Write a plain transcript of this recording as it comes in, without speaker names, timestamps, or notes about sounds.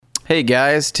Hey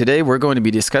guys, today we're going to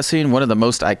be discussing one of the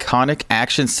most iconic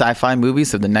action sci-fi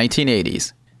movies of the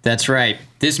 1980s. That's right.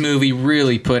 This movie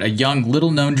really put a young,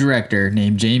 little-known director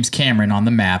named James Cameron on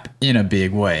the map in a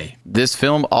big way. This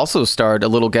film also starred a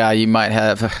little guy you might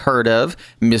have heard of,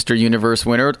 Mr. Universe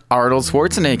winner Arnold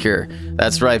Schwarzenegger.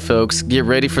 That's right, folks. Get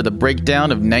ready for the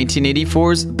breakdown of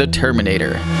 1984's The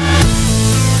Terminator.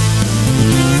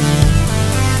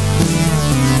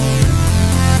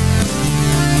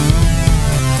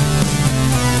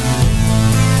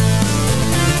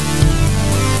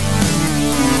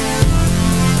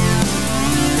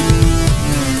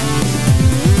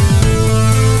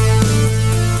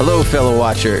 Hello, fellow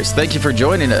watchers. Thank you for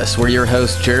joining us. We're your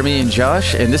hosts, Jeremy and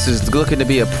Josh, and this is looking to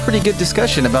be a pretty good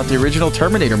discussion about the original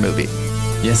Terminator movie.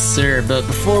 Yes, sir. But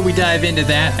before we dive into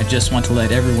that, I just want to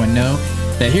let everyone know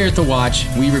that here at The Watch,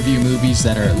 we review movies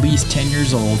that are at least 10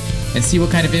 years old and see what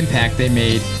kind of impact they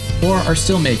made or are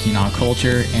still making on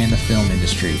culture and the film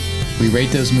industry. We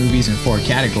rate those movies in 4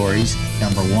 categories.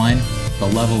 Number 1, the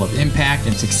level of impact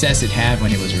and success it had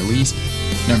when it was released.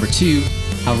 Number 2,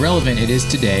 how relevant it is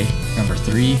today. Number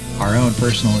 3, our own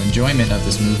personal enjoyment of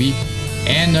this movie.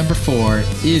 And number 4,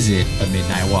 is it a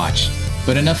midnight watch?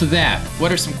 But enough of that.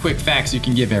 What are some quick facts you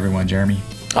can give everyone, Jeremy?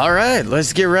 All right,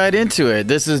 let's get right into it.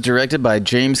 This is directed by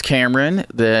James Cameron.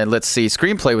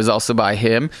 Screenplay was also by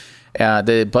him.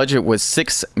 The budget was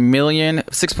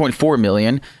 $6.4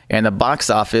 million, and the box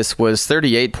office was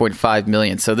 $38.5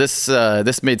 million. So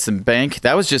this made some bank.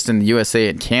 That was just in the USA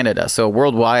and Canada. So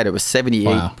worldwide, it was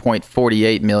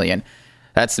 $78.48 million.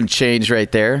 That's some change right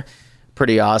there.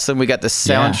 Pretty awesome. We got the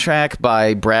soundtrack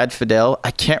by Brad Fiedel.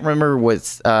 I can't remember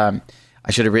what. I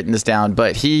should have written this down,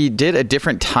 but he did a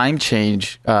different time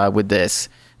change with this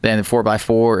than 4x4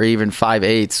 or even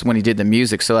 5/8 when he did the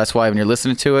music. So that's why when you're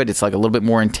listening to it, it's like a little bit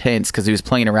more intense because he was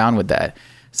playing around with that.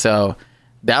 So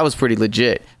that was pretty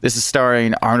legit. This is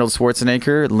starring Arnold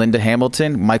Schwarzenegger, Linda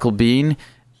Hamilton, Michael Biehn,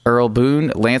 Earl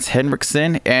Boone, Lance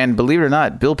Henriksen, and believe it or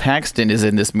not, Bill Paxton is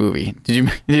in this movie. Did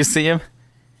you see him?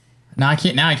 No, I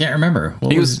can't remember.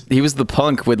 He was the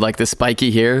punk with like the spiky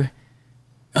hair.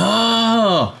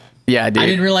 Oh, yeah, dude. I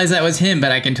didn't realize that was him,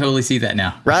 but I can totally see that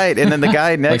now. Right, and then the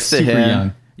guy next to him.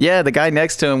 Young. Yeah, the guy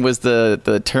next to him was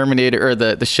the Terminator or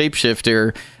the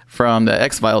shapeshifter from the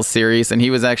X-Files series, and he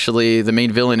was actually the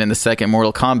main villain in the second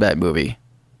Mortal Kombat movie.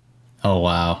 Oh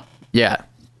wow. Yeah,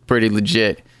 pretty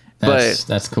legit.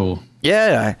 That's cool.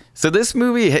 Yeah, so this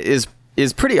movie is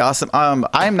pretty awesome.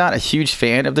 I'm not a huge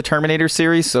fan of the Terminator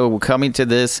series, so coming to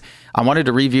this, I wanted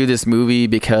to review this movie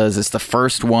because it's the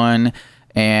first one,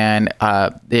 and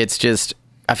it's just,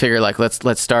 I figure like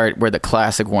let's start where the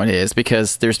classic one is,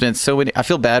 because there's been so many. I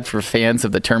feel bad for fans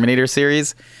of the Terminator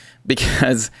series,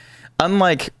 because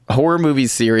unlike horror movie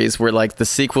series where like the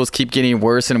sequels keep getting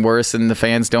worse and worse and the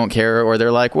fans don't care, or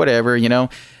they're like whatever, you know.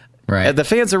 Right. The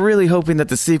fans are really hoping that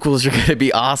the sequels are going to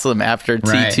be awesome after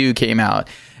T2 came out.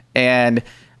 And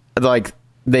like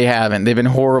they haven't. They've been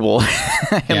horrible.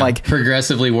 And like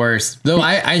progressively worse. Though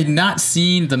I've not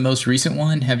seen the most recent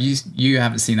one. Have you? You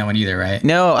haven't seen that one either, right?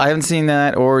 No, I haven't seen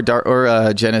that or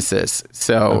Genesis.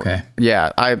 So okay.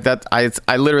 Yeah, I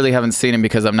literally haven't seen them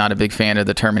because I'm not a big fan of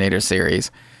the Terminator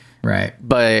series. Right.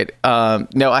 But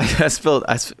no, I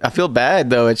feel bad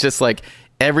though. It's just like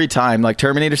every time, like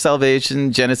Terminator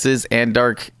Salvation, Genesis, and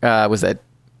was that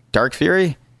Dark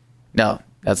Fury? No.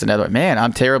 That's another one. Man,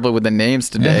 I'm terrible with the names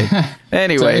today.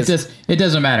 Anyways. So it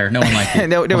doesn't matter. No one liked it.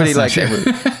 Nobody liked that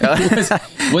movie.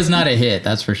 It was not a hit,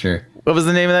 that's for sure. What was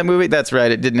the name of that movie? That's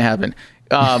right. It didn't happen.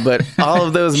 But all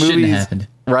of those movies. Happened.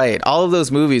 Right. All of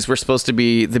those movies were supposed to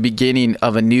be the beginning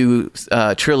of a new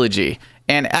trilogy.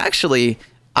 And actually,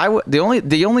 the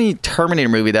only Terminator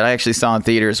movie that I actually saw in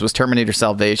theaters was Terminator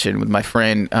Salvation with my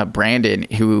friend Brandon,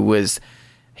 who was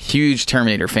huge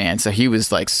Terminator fan, so he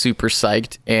was like super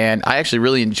psyched, and I actually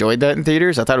really enjoyed that in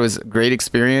theaters. I thought it was a great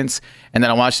experience, and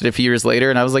then I watched it a few years later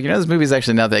and I was like, this movie's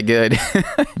actually not that good.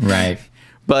 Right.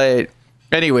 But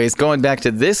anyways, going back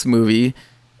to this movie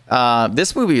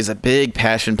is a big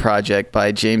passion project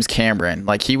by James Cameron.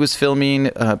 Like, he was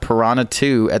filming Piranha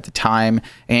 2 at the time,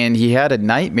 and he had a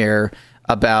nightmare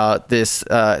about this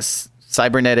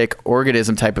cybernetic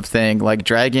organism type of thing, like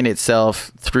dragging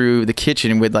itself through the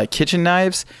kitchen with like kitchen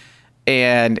knives.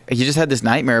 And he just had this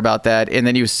nightmare about that. And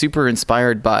then he was super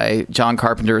inspired by John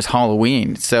Carpenter's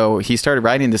Halloween. So he started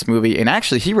writing this movie, and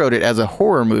actually he wrote it as a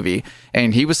horror movie.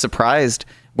 And he was surprised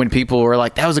when people were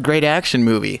like, that was a great action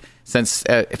movie. Since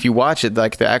if you watch it,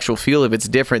 like the actual feel of it's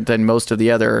different than most of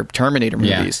the other Terminator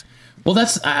movies. Yeah. Well,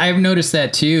 I've noticed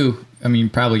that too. I mean,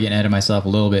 probably getting ahead of myself a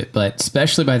little bit, but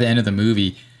especially by the end of the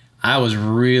movie, I was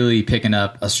really picking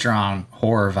up a strong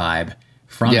horror vibe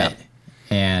from it.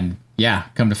 And yeah,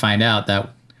 come to find out that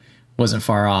wasn't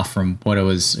far off from what it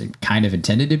was kind of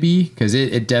intended to be, because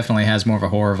it definitely has more of a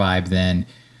horror vibe than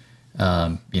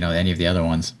any of the other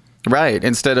ones. Right.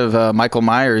 Instead of Michael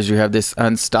Myers, you have this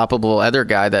unstoppable other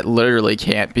guy that literally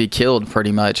can't be killed,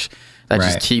 pretty much. That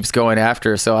just keeps going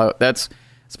after. So it's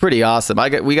pretty awesome.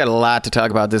 We got a lot to talk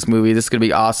about this movie. This is going to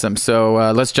be awesome.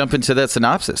 So let's jump into that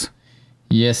synopsis.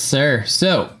 Yes, sir.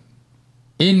 So,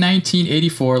 in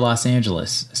 1984 Los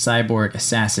Angeles, a cyborg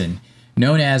assassin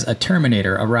known as a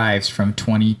Terminator arrives from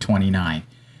 2029.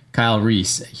 Kyle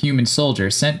Reese, a human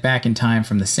soldier sent back in time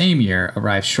from the same year,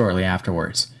 arrives shortly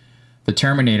afterwards. The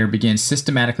Terminator begins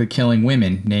systematically killing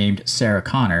women named Sarah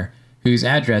Connor, whose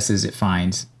addresses it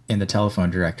finds in the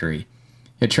telephone directory.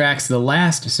 It tracks the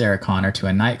last Sarah Connor to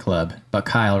a nightclub, but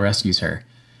Kyle rescues her.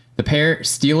 The pair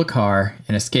steal a car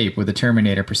and escape with the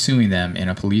Terminator pursuing them in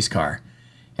a police car.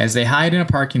 As they hide in a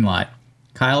parking lot,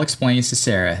 Kyle explains to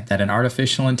Sarah that an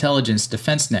artificial intelligence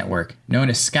defense network known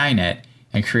as Skynet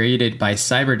and created by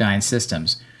Cyberdyne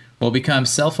Systems will become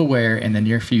self-aware in the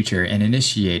near future and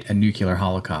initiate a nuclear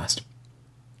holocaust.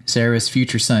 Sarah's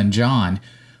future son, John,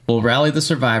 will rally the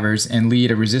survivors and lead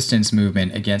a resistance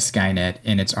movement against Skynet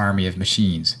and its army of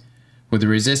machines. With the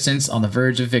resistance on the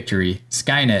verge of victory,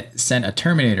 Skynet sent a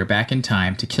Terminator back in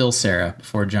time to kill Sarah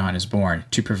before John is born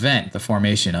to prevent the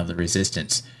formation of the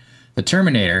resistance. The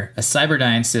Terminator, a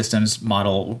Cyberdyne Systems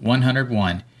Model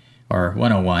 101, or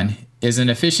 101, is an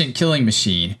efficient killing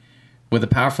machine with a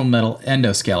powerful metal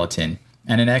endoskeleton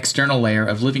and an external layer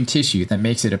of living tissue that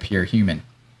makes it appear human.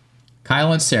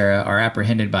 Kyle and Sarah are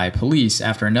apprehended by police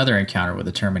after another encounter with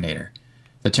the Terminator.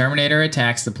 The Terminator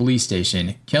attacks the police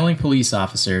station, killing police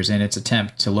officers in its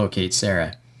attempt to locate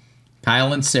Sarah.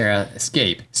 Kyle and Sarah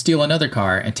escape, steal another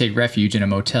car, and take refuge in a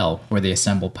motel where they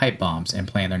assemble pipe bombs and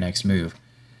plan their next move.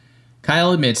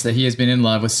 Kyle admits that he has been in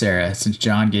love with Sarah since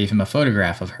John gave him a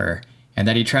photograph of her, and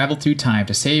that he traveled through time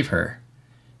to save her.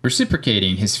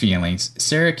 Reciprocating his feelings,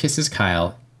 Sarah kisses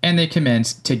Kyle, and they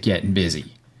commence to get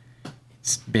busy.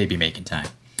 It's baby-making time.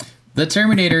 The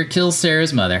Terminator kills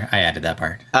Sarah's mother. I added that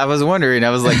part. I was wondering.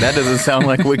 I was like, that doesn't sound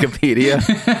like Wikipedia.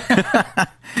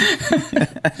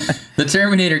 The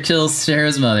Terminator kills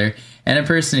Sarah's mother and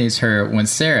impersonates her when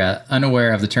Sarah,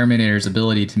 unaware of the Terminator's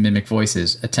ability to mimic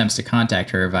voices, attempts to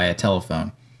contact her via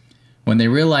telephone. When they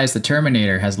realize the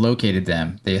Terminator has located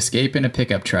them, they escape in a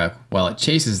pickup truck while it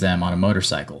chases them on a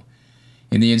motorcycle.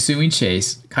 In the ensuing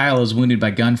chase, Kyle is wounded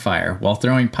by gunfire while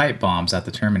throwing pipe bombs at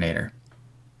the Terminator.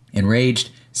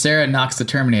 Enraged, Sarah knocks the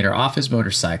Terminator off his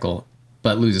motorcycle,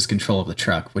 but loses control of the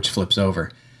truck, which flips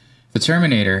over. The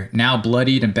Terminator, now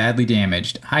bloodied and badly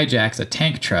damaged, hijacks a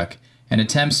tank truck and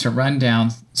attempts to run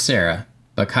down Sarah,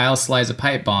 but Kyle slides a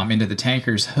pipe bomb into the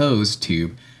tanker's hose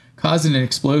tube, causing an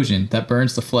explosion that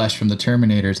burns the flesh from the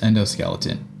Terminator's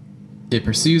endoskeleton. It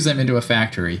pursues them into a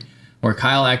factory, where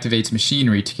Kyle activates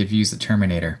machinery to confuse the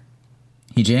Terminator.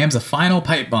 He jams a final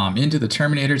pipe bomb into the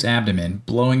Terminator's abdomen,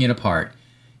 blowing it apart,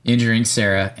 injuring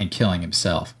Sarah and killing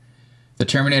himself. The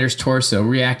Terminator's torso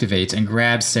reactivates and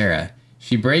grabs Sarah.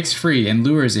 She breaks free and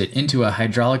lures it into a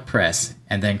hydraulic press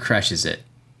and then crushes it.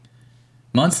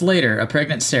 Months later, a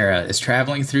pregnant Sarah is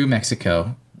traveling through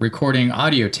Mexico, recording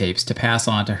audio tapes to pass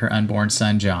on to her unborn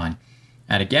son, John.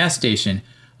 At a gas station,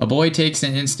 a boy takes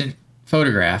an instant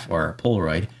photograph, or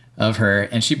Polaroid, of her,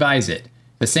 and she buys it.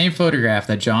 The same photograph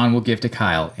that John will give to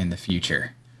Kyle in the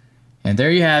future. And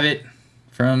there you have it,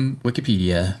 from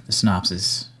Wikipedia, the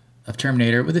synopsis of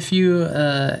Terminator, with a few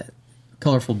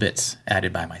colorful bits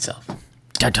added by myself.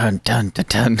 Dun dun dun dun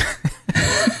dun.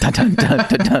 Dun dun dun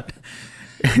dun dun.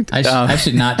 I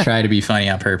should not try to be funny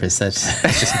on purpose. That's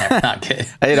just not good.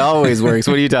 It always works.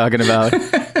 What are you talking about?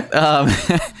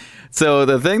 So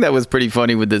the thing that was pretty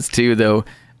funny with this too, though,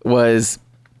 was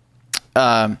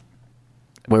where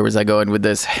was I going with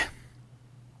this?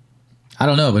 I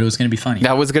don't know, but it was going to be funny.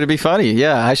 That was going to be funny.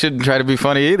 Yeah, I shouldn't try to be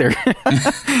funny either.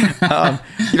 I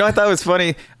thought it was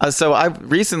funny. So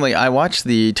I watched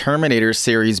the Terminator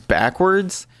series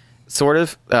backwards. Sort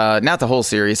of. Not the whole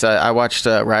series. I watched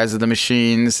Rise of the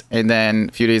Machines, and then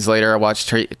a few days later I watched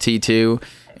T2,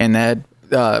 and then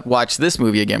watched this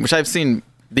movie again, which I've seen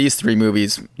these three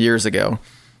movies years ago.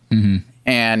 Mm-hmm.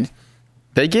 And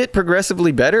they get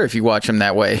progressively better if you watch them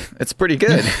that way. It's pretty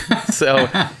good. So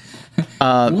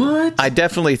what? I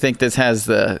definitely think this has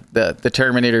the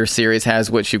Terminator series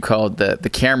has what you called the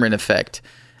Cameron effect.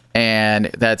 And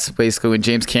that's basically when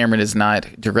James Cameron is not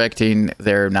directing,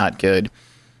 they're not good.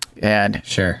 And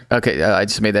Sure. Okay, I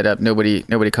just made that up.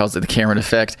 Nobody calls it the Cameron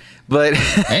effect, but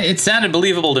It sounded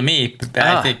believable to me.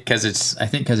 I think because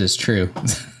it's true.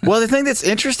 well, the thing that's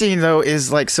interesting though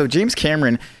is like, so James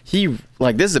Cameron, he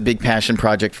like, this is a big passion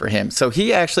project for him. So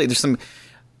he actually, there's some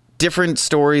different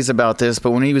stories about this,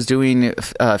 but when he was doing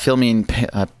filming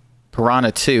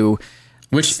Piranha 2,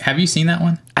 Which, have you seen that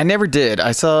one? I never did.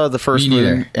 I saw the first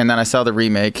one and then I saw the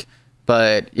remake,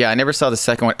 but yeah, I never saw the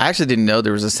second one. I actually didn't know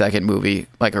there was a second movie,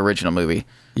 like original movie.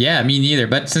 Yeah, me neither.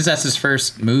 But since that's his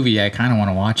first movie, I kind of want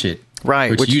to watch it.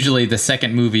 Right. Which usually the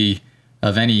second movie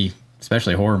of any,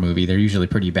 especially horror movie, they're usually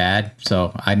pretty bad.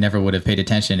 So I never would have paid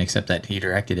attention except that he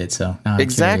directed it. So now I'm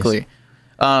exactly.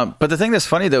 But the thing that's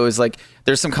funny though is like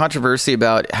there's some controversy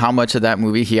about how much of that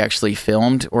movie he actually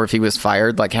filmed, or if he was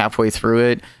fired like halfway through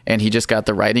it and he just got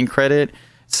the writing credit.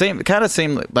 Same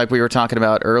like we were talking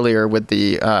about earlier with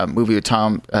the movie with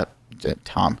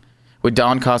with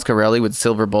Don Coscarelli with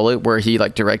Silver Bullet, where he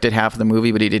like directed half of the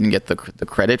movie, but he didn't get the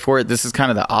credit for it. This is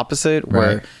kind of the opposite,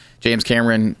 where James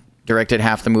Cameron directed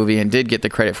half the movie and did get the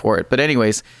credit for it. But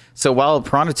anyways, so while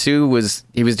Piranha 2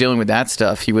 he was dealing with that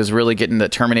stuff, he was really getting the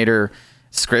Terminator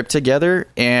script together.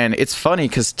 And it's funny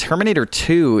because Terminator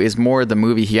 2 is more the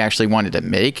movie he actually wanted to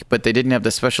make, but they didn't have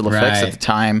the special effects at the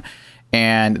time.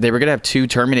 And they were going to have 2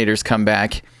 Terminators come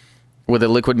back with a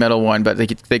liquid metal one, but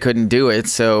they couldn't do it.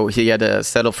 So he had to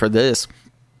settle for this.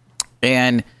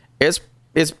 And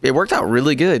it worked out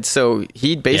really good. So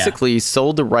he basically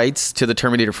sold the rights to the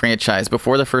Terminator franchise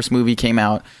before the first movie came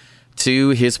out to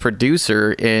his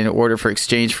producer in order for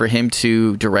exchange for him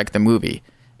to direct the movie.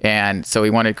 And so he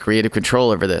wanted creative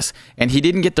control over this. And he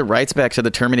didn't get the rights back to the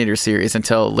Terminator series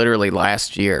until literally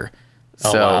last year.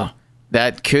 So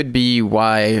that could be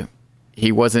why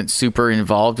he wasn't super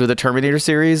involved with the Terminator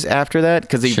series after that,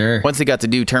 because once he got to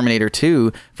do Terminator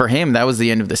 2, for him that was the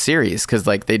end of the series, because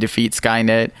like they defeat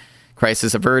Skynet,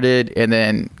 crisis averted, and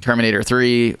then Terminator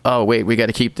 3. Oh wait, we got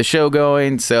to keep the show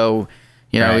going, so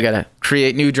we got to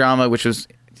create new drama, which was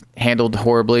handled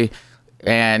horribly.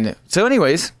 And so,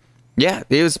 anyways, yeah,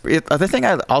 the thing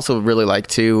I also really like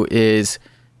too is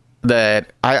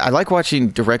that I like watching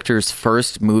directors'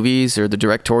 first movies or the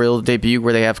directorial debut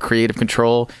where they have creative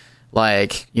control.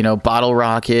 Like, Bottle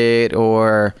Rocket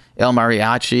or El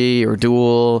Mariachi or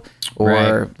Duel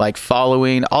or like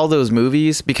Following, all those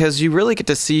movies, because you really get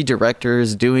to see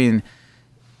directors doing,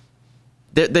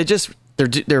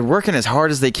 they're working as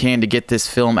hard as they can to get this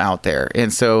film out there.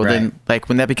 And so then like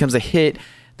when that becomes a hit,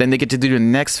 then they get to do the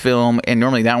next film. And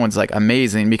normally that one's like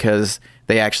amazing because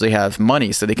they actually have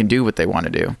money so they can do what they want to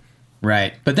do.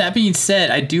 Right. But that being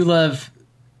said, I do love,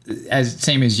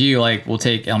 same as you, like we'll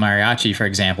take El Mariachi, for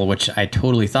example, which I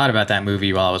totally thought about that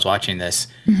movie while I was watching this,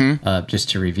 just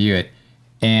to review it.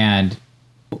 And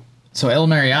so El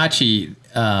Mariachi,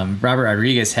 Robert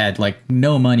Rodriguez had like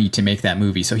no money to make that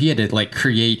movie. So he had to like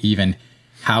create even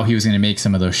how he was going to make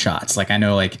some of those shots. Like I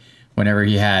know like whenever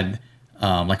he had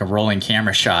like a rolling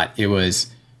camera shot, it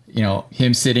was,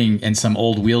 him sitting in some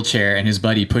old wheelchair and his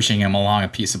buddy pushing him along a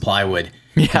piece of plywood.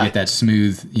 To get that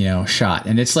smooth, shot.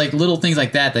 And it's like little things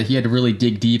like that he had to really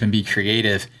dig deep and be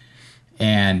creative.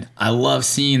 And I love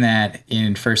seeing that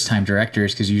in first-time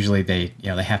directors, because usually they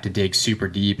have to dig super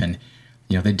deep and,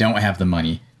 they don't have the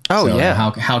money. Oh, so yeah.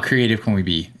 How creative can we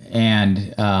be?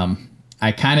 And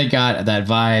I kind of got that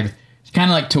vibe, kind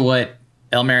of like to what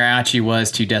El Mariachi was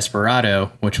to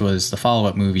Desperado, which was the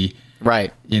follow-up movie.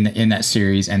 Right. In that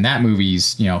series. And that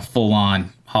movie's,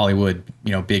 full-on Hollywood,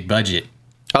 big budget.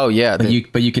 Oh yeah, but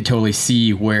you could totally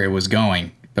see where it was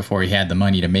going before he had the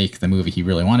money to make the movie he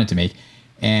really wanted to make.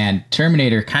 And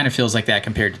Terminator kind of feels like that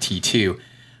compared to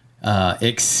T2,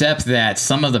 except that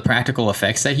some of the practical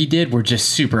effects that he did were just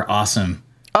super awesome.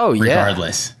 Oh yeah,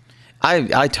 regardless.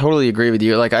 I totally agree with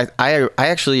you. Like I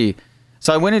actually,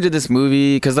 so I went into this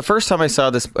movie because the first time I saw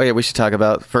this. Oh yeah, we should talk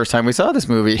about the first time we saw this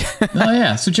movie. Oh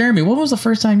yeah. So Jeremy, when was the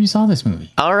first time you saw this movie?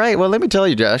 All right. Well, let me tell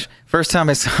you, Josh. First time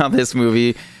I saw this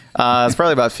movie. It's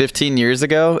probably about 15 years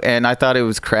ago, and I thought it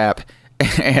was crap.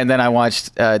 And then I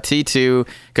watched T2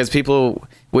 because people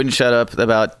wouldn't shut up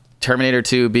about Terminator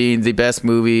 2 being the best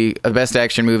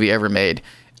action movie ever made.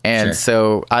 And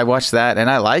so I watched that, and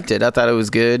I liked it. I thought it was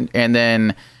good. And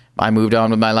then I moved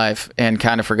on with my life and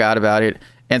kind of forgot about it.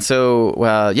 And so,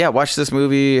 watched this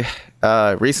movie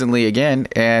recently again,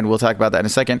 and we'll talk about that in a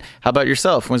second. How about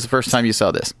yourself? When's the first time you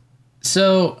saw this?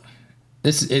 So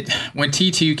when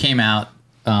T2 came out,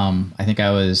 I think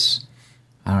I was,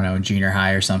 junior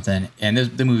high or something. And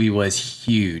the movie was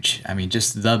huge. I mean,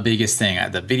 just the biggest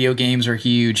thing. The video games were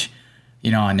huge,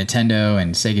 on Nintendo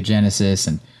and Sega Genesis.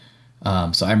 And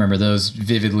so I remember those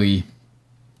vividly.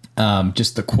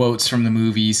 just the quotes from the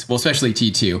movies. Well, especially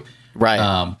T2.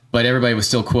 Right. But everybody was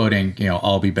still quoting,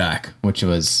 I'll be back, which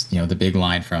was, the big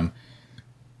line from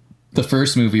the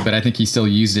first movie, but I think he still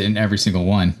used it in every single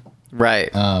one. Right.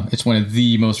 It's one of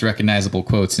the most recognizable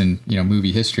quotes in,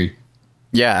 movie history.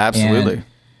 Yeah, absolutely.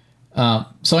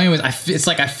 So anyways, I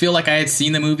feel like I had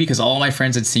seen the movie because all my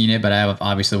friends had seen it, but I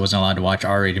obviously wasn't allowed to watch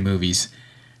R-rated movies.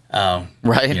 Right.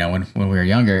 When we were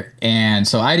younger. And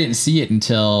so I didn't see it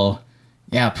until,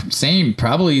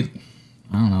 probably,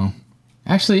 I don't know.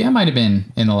 Actually, it might have been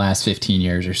in the last 15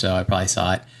 years or so. I probably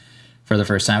saw it for the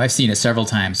first time. I've seen it several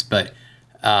times, but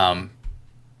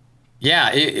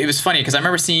it was funny because I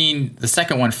remember seeing the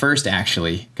second one first,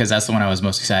 actually, because that's the one I was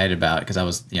most excited about because that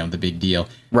was, the big deal.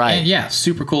 Right. And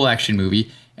super cool action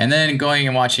movie. And then going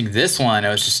and watching this one, I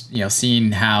was just,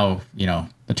 seeing how,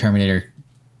 the Terminator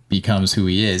becomes who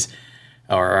he is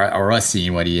or us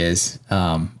seeing what he is.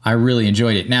 I really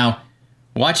enjoyed it. Now,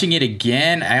 watching it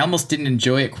again, I almost didn't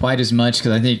enjoy it quite as much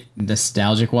because I think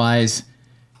nostalgic wise,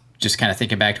 just kind of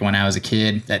thinking back to when I was a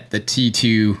kid, that the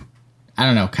T2, I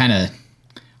don't know, kind of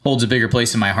holds a bigger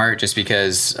place in my heart just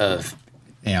because of,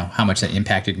 how much that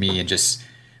impacted me and just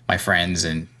my friends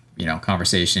and,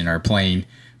 conversation or playing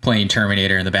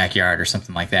Terminator in the backyard or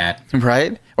something like that.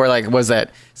 Right. Or was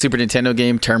that Super Nintendo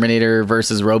game Terminator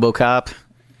versus RoboCop?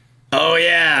 Oh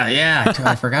yeah.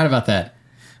 I forgot about that.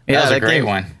 That was a great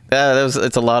one. Yeah,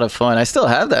 it's a lot of fun. I still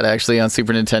have that actually on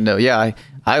Super Nintendo. Yeah,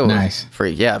 I was nice.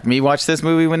 Free. Yeah, me watched this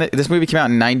movie when this movie came out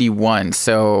in '91.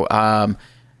 So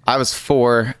I was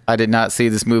 4. I did not see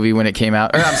this movie when it came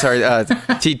out. Or I'm sorry,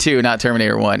 T2, not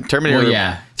Terminator 1.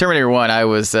 Terminator 1. I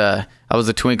was a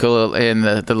twinkle in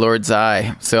the Lord's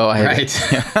eye. So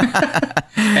right.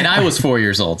 And I was 4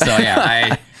 years old. So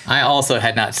yeah, I also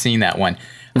had not seen that one.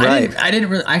 Right. I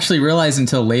didn't actually realize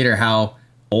until later how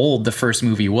old the first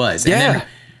movie was. And then,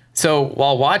 so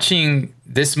while watching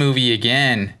this movie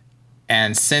again,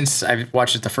 and since I've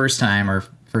watched it the first time or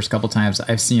first couple times,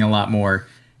 I've seen a lot more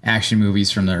action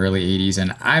movies from the early 80s,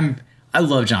 and I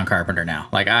love John Carpenter now.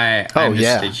 I'm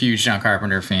just a huge John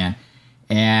Carpenter fan,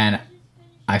 and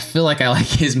I feel like I like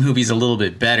his movies a little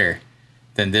bit better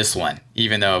than this one,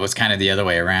 even though it was kind of the other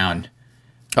way around.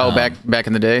 Oh, back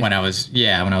in the day? When I was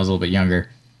a little bit younger.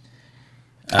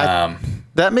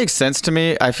 That makes sense to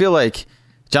me. I feel like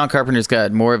John Carpenter's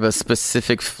got more of a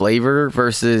specific flavor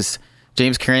versus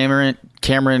James Cameron.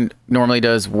 Cameron normally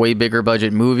does way bigger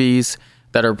budget movies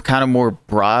that are kind of more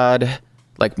broad,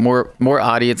 like more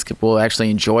audience will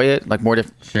actually enjoy it. Like more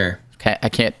Sure. I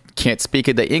can't speak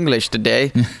the English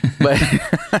today,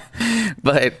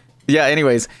 but yeah.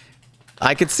 Anyways,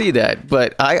 I could see that.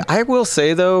 But I will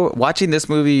say though, watching this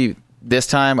movie this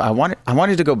time, I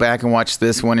wanted to go back and watch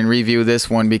this one and review this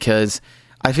one because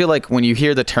I feel like when you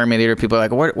hear the Terminator, people are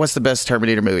like, what's the best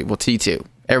Terminator movie? Well, T2.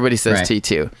 Everybody says right.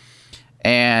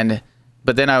 T2.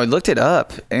 But then I looked it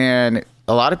up, and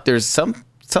there's some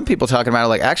people talking about it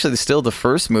like actually still the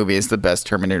first movie is the best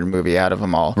Terminator movie out of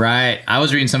them all. Right. I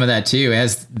was reading some of that too.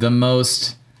 As the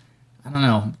most, I don't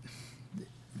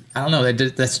know.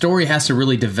 The story has to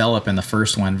really develop in the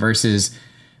first one versus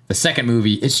the second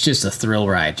movie. It's just a thrill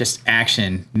ride, just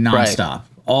action nonstop. Right.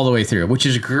 All the way through, which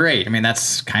is great. I mean,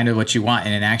 that's kind of what you want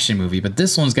in an action movie, but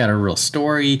this one's got a real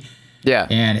story. Yeah.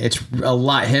 And it's a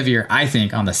lot heavier, I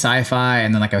think, on the sci-fi.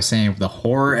 And then, like I was saying, the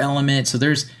horror element. So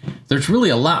there's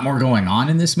really a lot more going on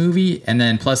in this movie. And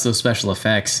then plus those special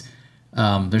effects,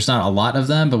 there's not a lot of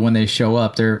them, but when they show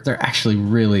up, they're actually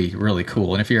really, really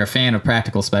cool. And if you're a fan of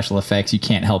practical special effects, you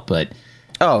can't help but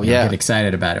get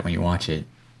excited about it when you watch it.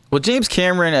 Well, James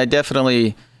Cameron,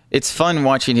 it's fun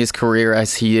watching his career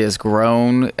as he has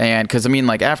grown. And because, I mean,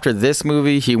 like after this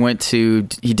movie, he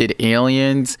did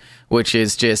Aliens, which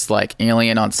is just like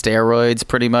Alien on steroids,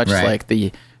 pretty much.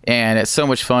 Right. And it's so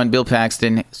much fun. Bill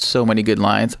Paxton, so many good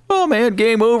lines. Oh, man,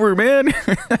 game over, man.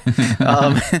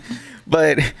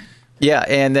 But yeah,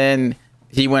 and then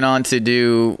he went on to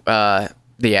do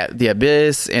the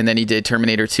Abyss, and then he did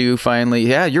Terminator 2 finally.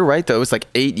 Yeah, you're right, though. It was like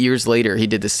 8 years later he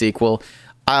did the sequel.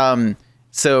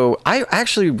 So I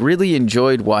actually really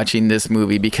enjoyed watching this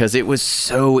movie because it was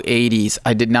so 80s.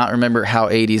 I did not remember how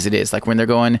 80s it is. Like when they're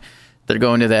going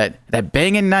to that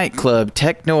banging nightclub,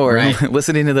 Technor, right.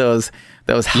 Listening to those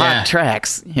hot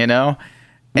tracks, you know?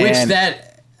 Which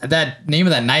that name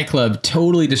of that nightclub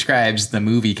totally describes the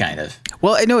movie kind of.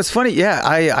 Well, I know it's funny. Yeah,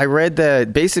 I read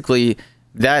that basically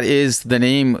that is the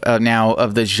name now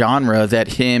of the genre that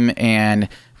him and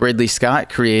Ridley Scott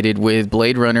created with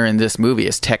Blade Runner in this movie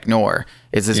is Technor.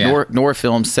 It's this noir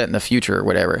film set in the future or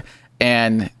whatever.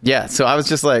 And yeah, so I was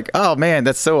just like, oh man,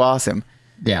 that's so awesome.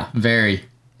 Yeah, very.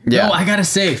 Yeah. No, I gotta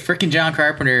say, freaking John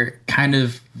Carpenter kind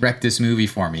of wrecked this movie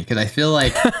for me, because I feel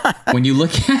like when you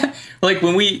look at, like,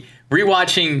 when we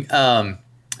rewatching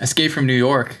Escape from New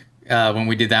York, when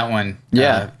we did that one,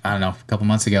 I don't know, a couple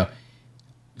months ago,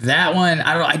 that one,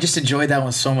 I don't know, I just enjoyed that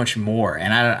one so much more,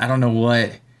 and I don't know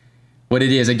what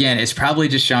it is. Again, it's probably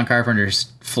just John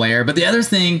Carpenter's flair. But the other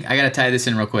thing, I gotta tie this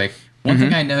in real quick. One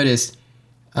thing I noticed,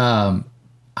 I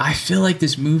feel like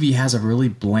this movie has a really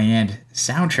bland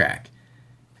soundtrack.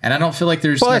 And I don't feel like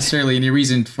there's necessarily any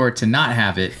reason for it to not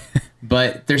have it,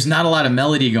 but there's not a lot of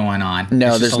melody going on. No,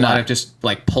 there's there's a not. lot of just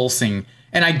like pulsing.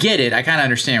 And I get it. I kind of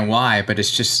understand why, but it's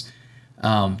just,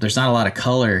 there's not a lot of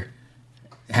color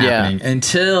happening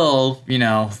until,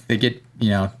 they get,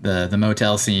 the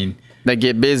motel scene. They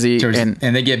get busy.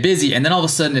 And they get busy. And then all of a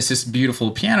sudden it's this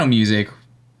beautiful piano music,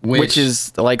 which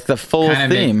is like the full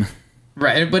theme.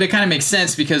 Right. But it kind of makes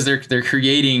sense because they're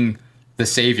creating the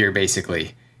savior,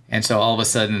 basically. And so all of a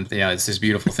sudden, it's this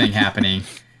beautiful thing happening.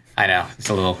 I know, it's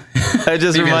a little... It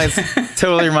just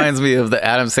totally reminds me of the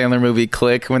Adam Sandler movie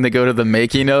Click, when they go to the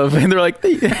making of, and they're like,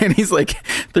 and he's like,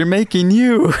 they're making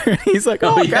you. And he's like,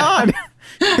 oh God.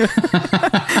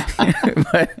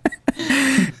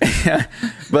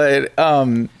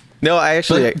 No, I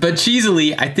actually... But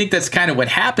cheesily, I think that's kind of what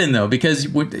happened, though, because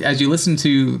as you listen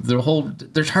to the whole...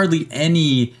 There's hardly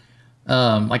any...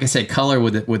 like I said, color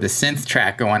with the synth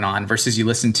track going on versus you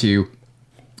listen to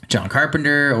John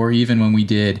Carpenter, or even when we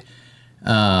did,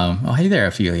 oh, hey there,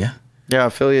 Ophelia. Yeah,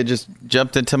 Ophelia just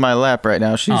jumped into my lap right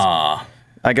now.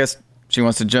 I guess she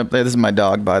wants to jump. This is my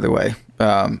dog, by the way.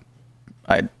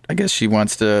 I guess she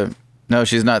wants to, no,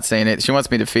 she's not saying it. She wants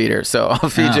me to feed her. So I'll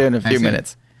feed you in a few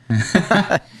minutes.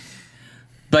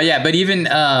 But yeah, but even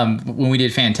when we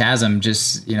did Phantasm,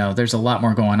 just, there's a lot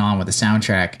more going on with the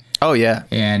soundtrack. Oh, yeah.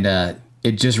 And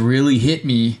it just really hit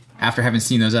me after having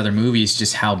seen those other movies,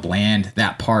 just how bland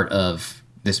that part of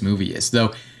this movie is.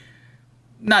 Though,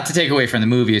 not to take away from the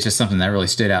movie, it's just something that really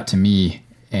stood out to me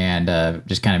and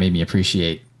just kind of made me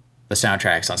appreciate the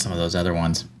soundtracks on some of those other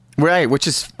ones. Right, which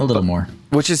is... a little more.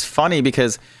 Which is funny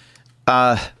because,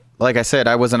 like I said,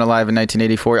 I wasn't alive in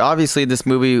 1984. Obviously, this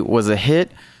movie was a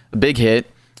big hit.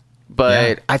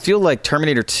 But I feel like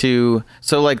Terminator 2,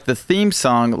 so like the theme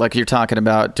song, like you're talking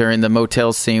about during the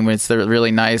motel scene, when it's the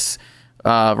really nice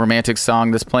romantic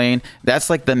song that's playing, that's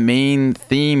like the main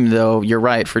theme, though. You're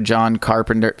right, for John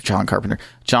Connor,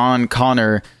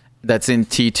 that's in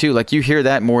T2. Like, you hear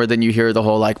that more than you hear the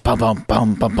whole like bum bum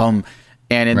bum bum bum.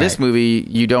 And in this movie,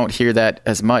 you don't hear that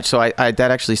as much. So I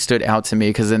that actually stood out to me,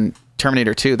 because in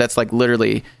Terminator 2, that's like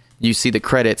literally, you see the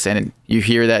credits and you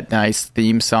hear that nice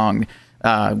theme song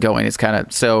going. It's kind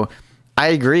of, so I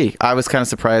agree. I was kind of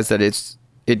surprised that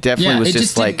it definitely was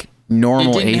just like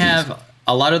normal 80s. Have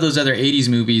a lot of those other 80s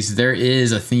movies. There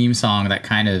is a theme song that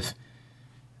kind of,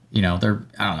 they're,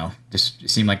 I don't know, just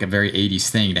seemed like a very 80s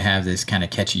thing to have this kind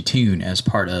of catchy tune as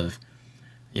part of,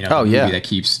 the movie that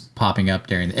keeps popping up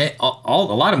during a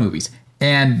lot of movies.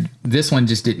 And this one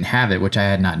just didn't have it, which I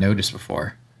had not noticed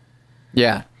before.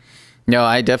 Yeah. No,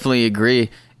 I definitely agree.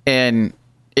 And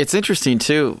it's interesting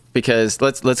too, because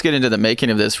let's get into the making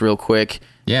of this real quick.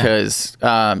 Yeah. Because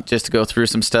just to go through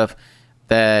some stuff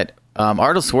that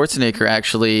Arnold Schwarzenegger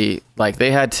actually, like,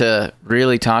 they had to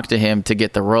really talk to him to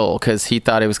get the role, because he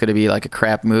thought it was going to be like a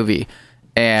crap movie.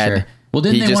 And well,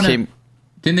 didn't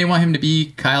they want him to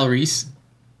be Kyle Reese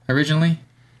originally?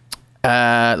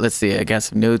 Let's see. I got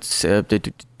some notes.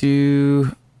 It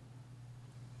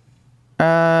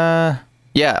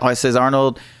says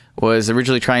Arnold was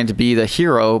originally trying to be the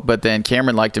hero, but then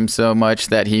Cameron liked him so much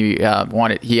that he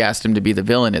asked him to be the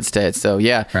villain instead. So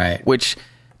which,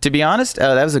 to be honest,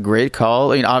 that was a great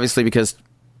call. I mean, obviously, because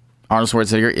Arnold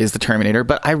Schwarzenegger is the Terminator,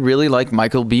 but I really like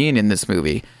Michael Biehn in this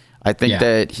movie. I think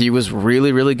that he was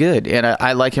really, really good, and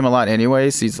I like him a lot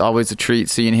anyways. He's always a treat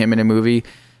seeing him in a movie,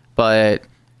 but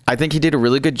I think he did a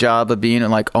really good job of being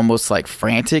like almost like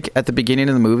frantic at the beginning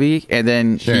of the movie, and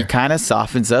then he kind of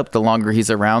softens up the longer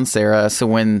he's around Sarah. So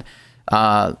when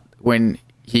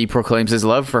he proclaims his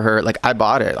love for her, like, I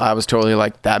bought it. I was totally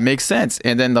like, that makes sense.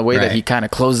 And then the way that he kind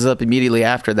of closes up immediately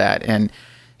after that, and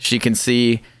she can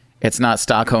see it's not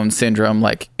Stockholm syndrome.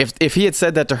 Like, if he had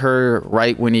said that to her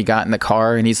right when he got in the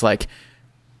car, and he's like,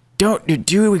 don't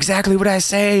do exactly what I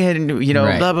say, and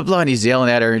blah blah blah, and he's yelling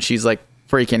at her, and she's like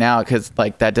freaking out because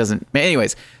like that doesn't.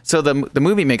 Anyways, so the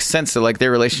movie makes sense. So like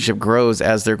their relationship grows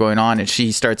as they're going on, and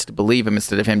she starts to believe him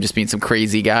instead of him just being some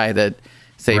crazy guy that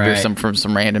saved her from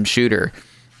some random shooter.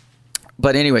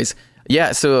 But anyways,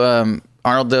 so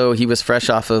Arnold, though, he was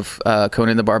fresh off of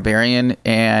Conan the Barbarian,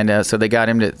 and so they got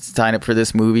him to sign up for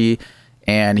this movie.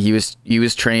 and he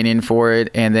was training for it,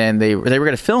 and then they were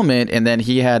going to film it, and then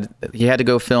he had to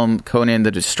go film Conan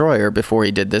the Destroyer before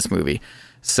he did this movie.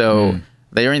 So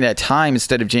during that time,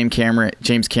 instead of James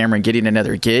Cameron getting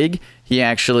another gig, he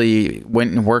actually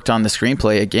went and worked on the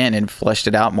screenplay again and fleshed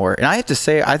it out more. And I have to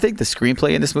say, I think the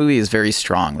screenplay in this movie is very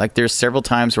strong. Like, there's several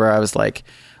times where I was like,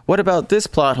 what about this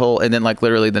plot hole? And then, like,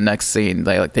 literally the next scene,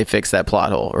 they fix that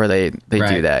plot hole, or they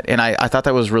do that. And I thought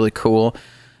that was really cool.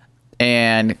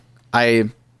 And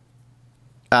it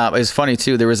was funny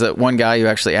too. There was one guy who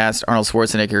actually asked Arnold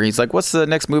Schwarzenegger. He's like, "What's the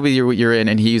next movie you're in?"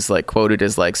 And he's like quoted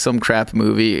as like some crap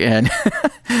movie, and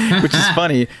which is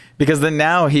funny because then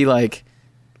now he like,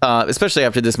 especially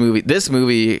after this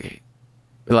movie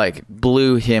like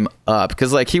blew him up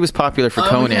because like he was popular for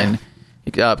Conan.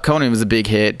 Yeah. Conan was a big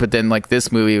hit, but then like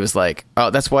this movie was like, oh,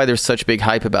 that's why there's such big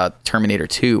hype about Terminator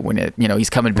 2 when he's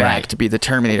coming back to be the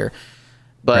Terminator.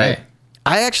 But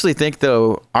I actually think,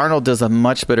 though, Arnold does a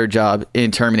much better job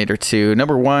in Terminator 2.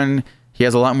 Number one, he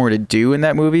has a lot more to do in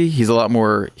that movie. He's a lot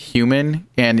more human,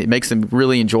 and it makes him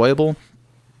really enjoyable.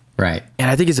 Right.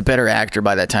 And I think he's a better actor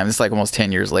by that time. It's like almost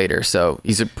 10 years later, so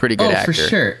he's a pretty good actor. Oh, for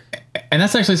sure. And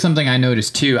that's actually something I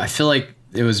noticed, too. I feel like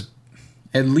it was,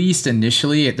 at least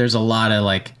initially, there's a lot of,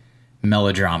 like,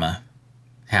 melodrama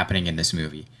happening in this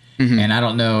movie. Mm-hmm. And I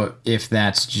don't know if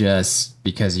that's just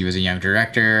because he was a young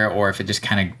director or if it just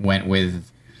kind of went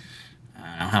with, I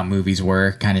don't know how movies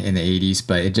were kind of in the 80s,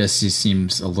 but it just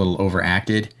seems a little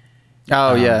overacted.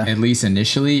 Oh, yeah. At least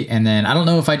initially. And then I don't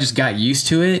know if I just got used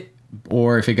to it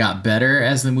or if it got better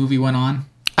as the movie went on.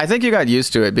 I think you got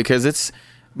used to it because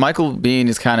Michael Biehn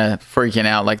is kind of freaking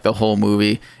out like the whole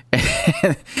movie.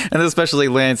 And especially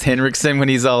Lance Henriksen when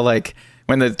he's all like,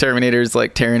 when the Terminator's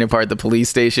like tearing apart the police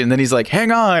station, then he's like,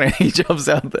 hang on, and he jumps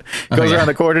out, goes around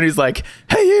the corner, and he's like,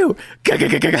 hey, you, he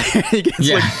gets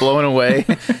like blown away.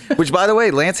 Which, by the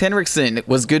way, Lance Henriksen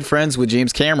was good friends with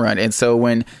James Cameron, and so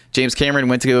when James Cameron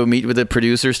went to go meet with the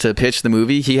producers to pitch the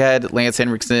movie, he had Lance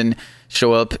Henriksen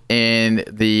show up in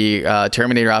the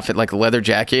Terminator outfit, like a leather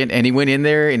jacket, and he went in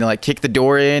there and like kicked the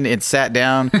door in and sat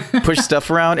down, pushed stuff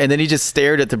around, and then he just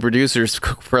stared at the producers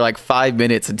for like 5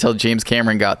 minutes until James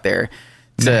Cameron got there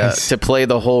to play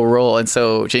the whole role. And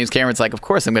so James Cameron's like, of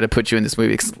course I'm going to put you in this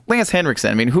movie. Lance Henriksen,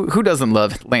 I mean, who doesn't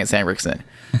love Lance Henriksen?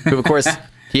 Who, of course,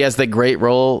 he has the great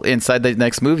role inside the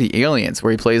next movie, Aliens, where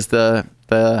he plays the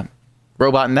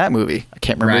robot in that movie. I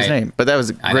can't remember his name, but that was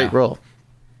a great role.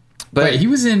 But wait, he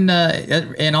was in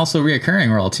and also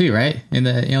reoccurring role too, right? In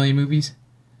the Alien movies?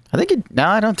 I think no,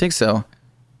 I don't think so.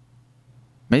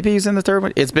 Maybe he's in the third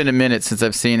one. It's been a minute since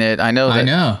I've seen it. I know.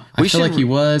 I feel like he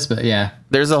was, but yeah.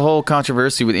 There's a whole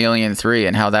controversy with Alien 3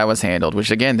 and how that was handled,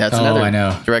 which again, that's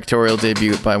another directorial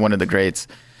debut by one of the greats.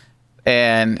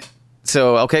 And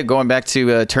so, okay, going back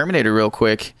to Terminator real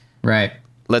quick. Right.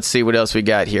 Let's see what else we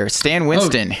got here. Stan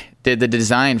Winston did the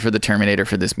design for the Terminator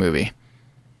for this movie.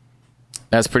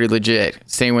 That's pretty legit.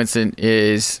 Stan Winston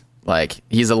is like,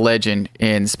 he's a legend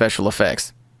in special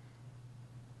effects.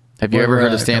 Have you ever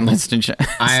heard of Stan Winston?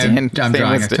 I'm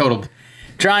drawing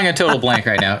a total blank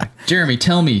right now. Jeremy,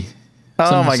 tell me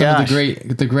some of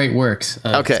the great works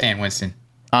of Stan Winston.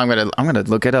 I'm gonna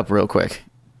look it up real quick.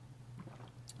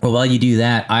 Well, while you do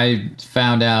that, I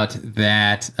found out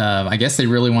that I guess they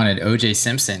really wanted O.J.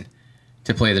 Simpson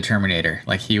to play the Terminator.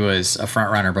 Like, he was a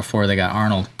front runner before they got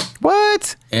Arnold.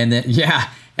 What? And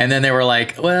then they were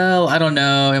like, well, I don't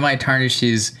know, it might tarnish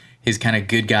his kind of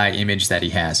good guy image that he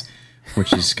has.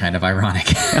 Which is kind of ironic.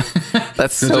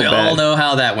 That's so bad. We all know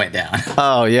how that went down.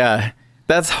 Oh yeah,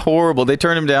 that's horrible. They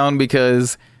turned him down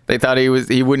because they thought he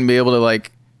wouldn't be able to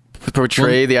like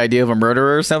portray the idea of a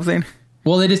murderer or something.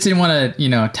 Well, they just didn't want to,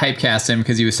 typecast him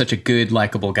because he was such a good,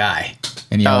 likable guy,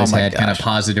 and he always had kind of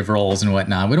positive roles and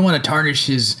whatnot. We don't want to tarnish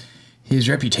his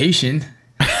reputation,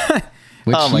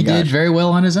 which he did very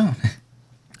well on his own.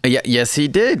 Yeah, yes, he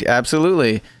did.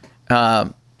 Absolutely.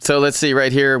 So let's see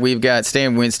right here. We've got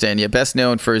Stan Winston, best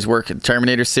known for his work in the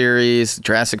Terminator series,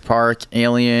 Jurassic Park,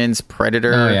 Aliens,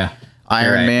 Predator,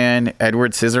 Iron Man,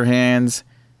 Edward Scissorhands.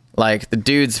 Like, the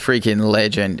dude's freaking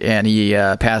legend, and he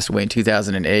passed away in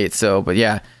 2008. So, but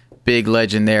yeah, big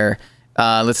legend there.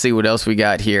 Let's see what else we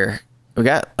got here. We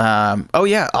got,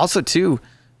 also too,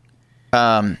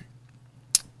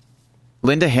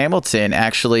 Linda Hamilton,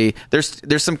 actually,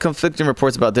 there's some conflicting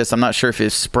reports about this. I'm not sure if it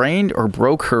sprained or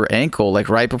broke her ankle, like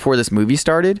right before this movie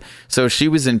started. So she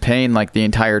was in pain like the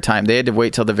entire time. They had to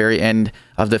wait till the very end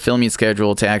of the filming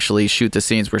schedule to actually shoot the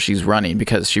scenes where she's running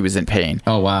because she was in pain.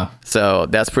 Oh, wow. So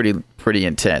that's pretty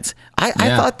intense. I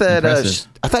thought that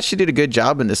I thought she did a good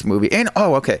job in this movie. And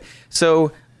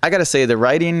so I got to say, the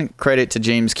writing credit to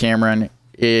James Cameron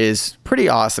is pretty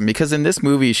awesome because in this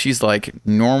movie she's like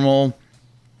normal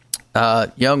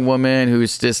young woman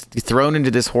who's just thrown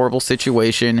into this horrible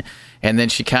situation, and then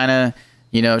she kind of,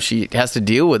 you know, she has to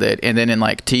deal with it. And then in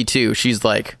like T2, she's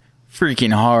like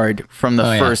freaking hard from the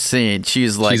first scene.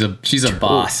 She's like she's a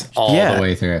boss all the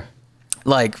way through,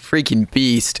 like freaking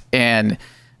beast. And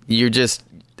you're just,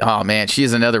 oh man,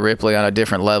 she's another Ripley on a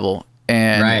different level.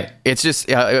 And it's just,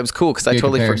 it was cool because I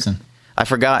totally I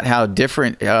forgot how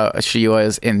different she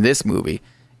was in this movie,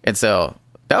 and so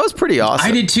that was pretty awesome.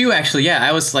 I did too, actually. Yeah,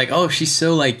 I was like, oh, she's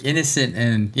so like innocent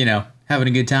and, you know, having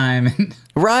a good time.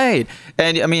 Right.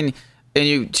 And I mean,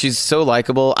 she's so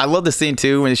likable. I love the scene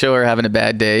too when they show her having a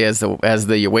bad day as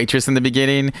the waitress in the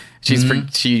beginning.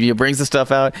 She brings the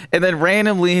stuff out, and then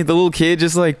randomly the little kid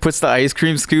just like puts the ice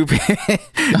cream scoop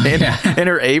in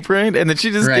her apron, and then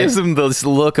she just gives him this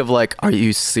look of like, "Are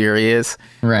you serious?"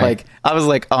 Right. Like I was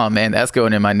like, "Oh man, that's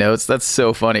going in my notes. That's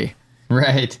so funny."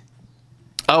 Right.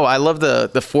 Oh, I love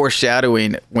the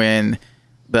foreshadowing when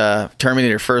the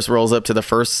Terminator first rolls up to the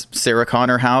first Sarah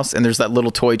Connor house, and there's that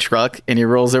little toy truck, and he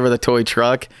rolls over the toy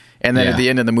truck, and then at the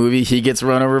end of the movie, he gets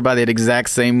run over by that exact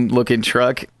same looking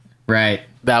truck. Right.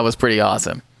 That was pretty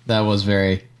awesome. That was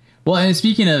very... Well, and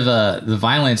speaking of the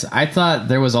violence, I thought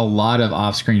there was a lot of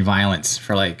off-screen violence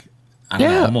for like, I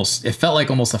don't know, almost... It felt like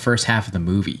almost the first half of the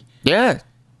movie. Yeah.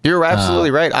 You're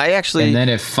absolutely right. I actually... And then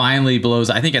it finally blows...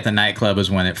 I think at the nightclub is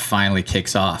when it finally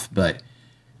kicks off, but...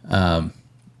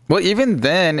 Well, even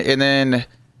then, and then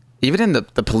even in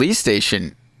the police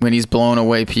station, when he's blowing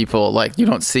away people, like you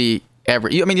don't see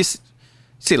you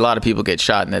see a lot of people get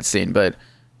shot in that scene, but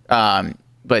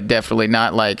definitely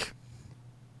not like,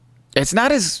 it's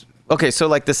not as, okay, so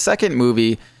like the second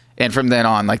movie, and from then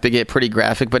on, like they get pretty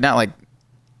graphic, but not like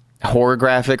horror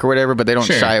graphic or whatever, but they don't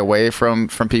shy away from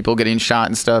people getting shot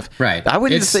and stuff. Right. I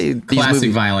wouldn't say these classic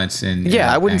movies, violence and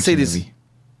I wouldn't say these movie.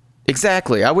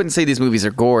 Exactly. I wouldn't say these movies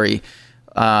are gory.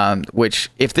 Which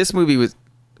if this movie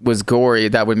was gory,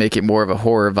 that would make it more of a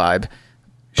horror vibe.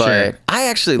 But I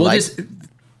actually was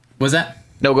that?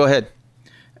 No, go ahead.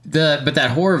 But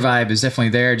that horror vibe is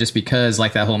definitely there just because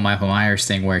like that whole Michael Myers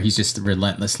thing where he's just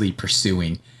relentlessly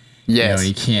pursuing. Yes. You know, and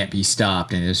he can't be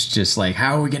stopped, and it's just like,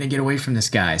 how are we going to get away from this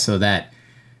guy? So that,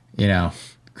 you know,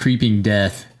 creeping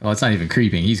death. Well, it's not even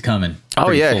creeping. He's coming. Oh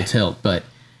yeah. Full tilt, but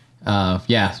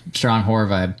strong horror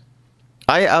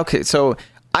vibe. So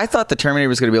I thought the Terminator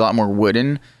was going to be a lot more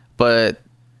wooden, but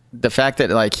the fact that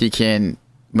like he can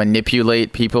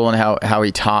manipulate people and how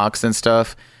he talks and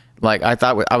stuff, like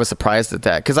I was surprised at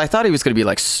that because I thought he was going to be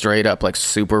like straight up like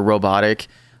super robotic,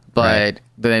 but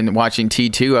then watching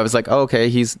T2, I was like, oh, okay,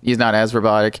 he's not as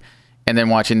robotic, and then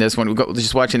watching this one,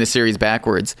 just watching the series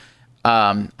backwards,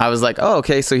 I was like, oh,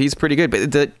 okay, so he's pretty good.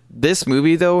 But this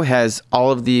movie though has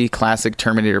all of the classic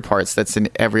Terminator parts that's in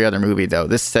every other movie though.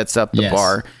 This sets up the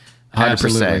bar. 100%.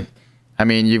 Absolutely. I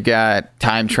mean, you've got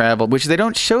time travel, which they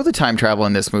don't show the time travel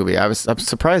in this movie. I'm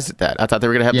surprised at that. I thought they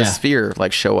were going to have the sphere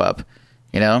like show up,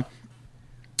 you know?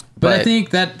 But I think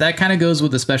that kind of goes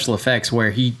with the special effects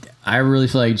where I really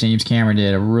feel like James Cameron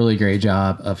did a really great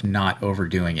job of not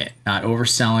overdoing it, not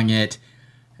overselling it.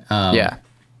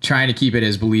 Trying to keep it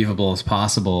as believable as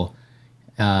possible.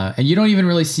 And you don't even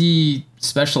really see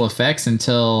special effects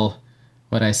until...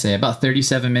 about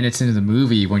 37 minutes into the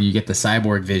movie when you get the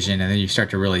cyborg vision, and then you start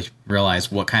to really realize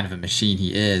what kind of a machine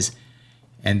he is.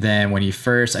 And then when I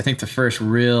think the first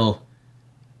real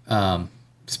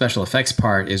special effects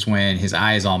part is when his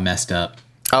eye is all messed up.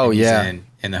 Oh, yeah. He's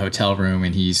in the hotel room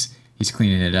and he's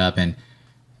cleaning it up, and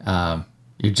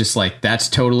you're just like, that's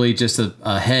totally just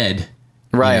a head,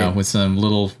 right? You know, with some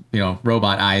little, you know,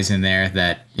 robot eyes in there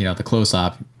that, you know, the close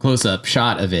up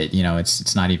shot of it, you know,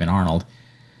 it's not even Arnold.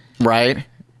 Right.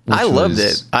 I loved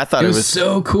it. I thought it was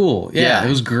so cool. Yeah, it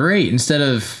was great. Instead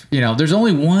of, you know, there's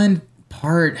only one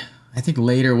part, I think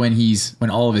later when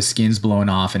all of his skin's blown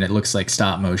off and it looks like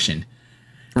stop motion.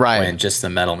 Right. When just the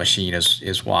metal machine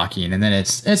is walking, and then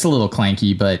it's a little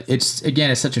clanky, but it's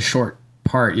such a short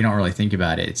part, you don't really think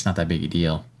about it. It's not that big a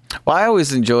deal. Well, I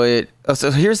always enjoy it.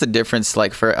 So here's the difference.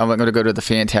 Like I'm going to go to the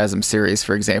Phantasm series,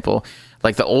 for example.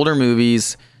 Like the older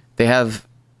movies, they have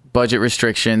budget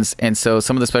restrictions, and so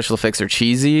some of the special effects are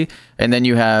cheesy, and then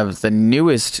you have the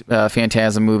newest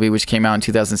Phantasm movie, which came out in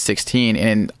 2016,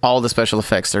 and all the special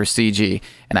effects are CG,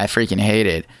 and I freaking hate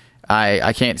it.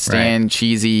 I can't stand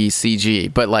cheesy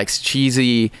CG, but like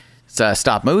cheesy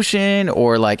stop motion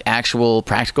or like actual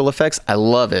practical effects, I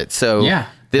love it. So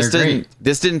this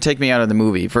didn't take me out of the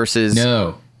movie versus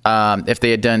if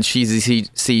they had done cheesy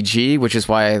CG, which is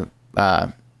why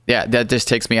that just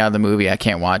takes me out of the movie. I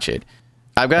can't watch it.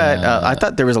 I've got. I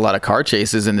thought there was a lot of car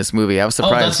chases in this movie. I was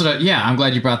surprised. Oh, that's I'm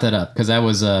glad you brought that up because that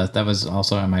was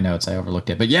also on my notes. I overlooked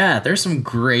it, but yeah, there's some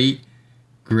great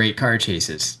car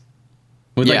chases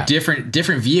with like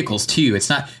different vehicles too. It's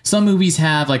not, some movies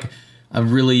have like a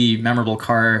really memorable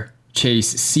car chase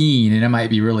scene and it might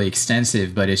be really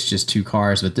extensive, but it's just two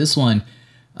cars. But this one,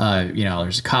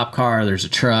 there's a cop car, there's a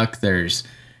truck, there's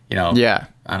I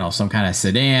don't know, some kind of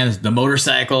sedan, the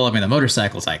motorcycle. I mean, the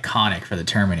motorcycle's iconic for the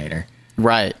Terminator.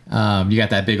 Right. You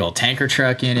got that big old tanker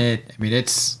truck in it. I mean,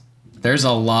 there's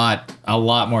a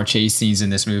lot more chase scenes in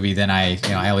this movie than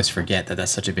I always forget that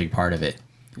that's such a big part of it.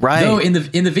 Right. Though in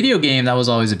the video game, that was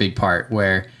always a big part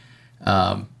where,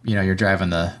 you're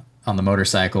driving on the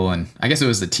motorcycle, and I guess it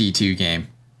was the T2 game.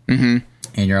 Mm-hmm.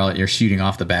 And you're shooting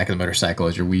off the back of the motorcycle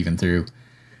as you're weaving through,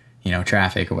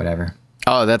 traffic or whatever.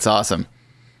 Oh, that's awesome.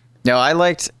 No, I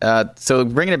liked, so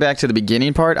bringing it back to the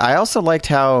beginning part, I also liked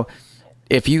how,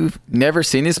 if you've never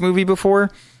seen this movie before,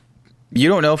 you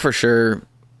don't know for sure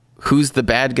who's the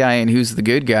bad guy and who's the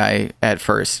good guy at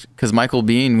first. Because Michael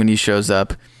Biehn, when he shows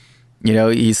up,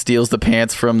 he steals the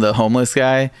pants from the homeless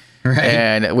guy. Right.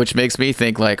 And which makes me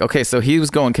think like, okay, so he was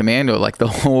going commando like the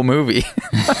whole movie.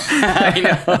 I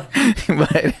know.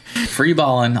 But free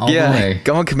balling all the way.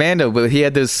 Going commando, but he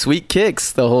had those sweet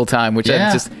kicks the whole time, which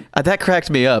that cracked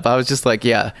me up. I was just like,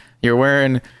 yeah, you're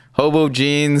wearing hobo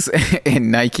jeans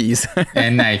and Nikes.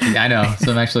 And Nike, I know.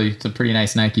 Some pretty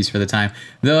nice Nikes for the time.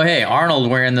 Though, hey, Arnold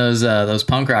wearing those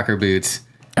punk rocker boots.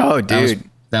 Oh, dude.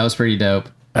 That was pretty dope.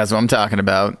 That's what I'm talking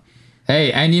about.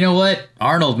 Hey, and you know what?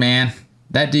 Arnold, man.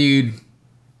 That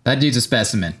dude's a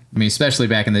specimen. I mean, especially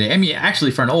back in the day. I mean,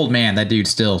 actually, for an old man, that dude's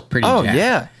still pretty jacked. Oh,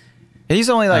 yeah. He's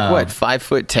only like,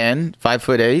 5'10",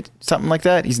 5'8", something like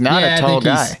that? He's not a tall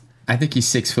guy. I think he's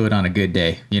 6 foot on a good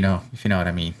day, if you know what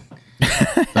I mean.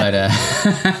 But,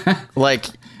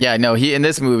 he in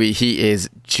this movie, he is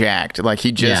jacked. Like,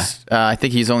 he just, I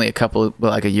think he's only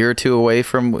a year or two away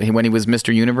from when he was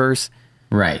Mr. Universe.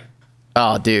 Right.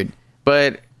 Oh, dude.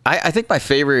 But I think my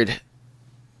favorite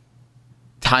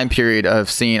time period of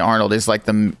seeing Arnold is like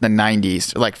the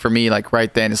 90s. Like for me, like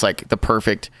right then it's like the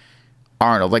perfect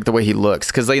Arnold, like the way he looks.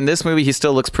 Because like in this movie, he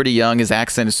still looks pretty young. His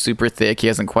accent is super thick. He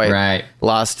hasn't quite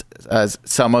lost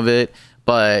some of it.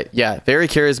 But yeah, very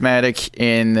charismatic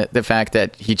in the fact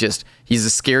that he's a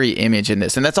scary image in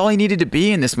this. And that's all he needed to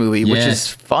be in this movie, which is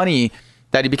funny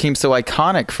that he became so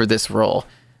iconic for this role.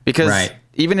 Because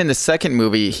even in the second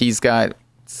movie, he's got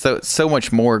so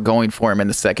much more going for him in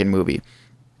the second movie.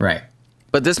 Right.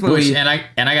 But this movie, and I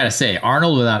gotta say,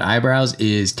 Arnold without eyebrows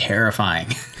is terrifying.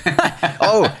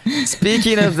 Oh,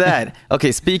 speaking of that,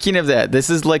 this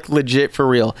is like legit for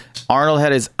real. Arnold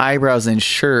had his eyebrows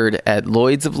insured at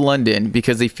Lloyd's of London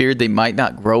because he feared they might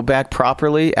not grow back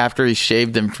properly after he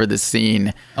shaved them for the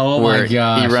scene. Oh where my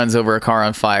gosh! He runs over a car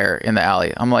on fire in the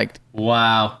alley. I'm like,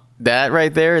 wow. That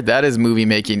right there, that is movie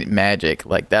making magic.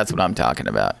 Like, that's what I'm talking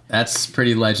about. That's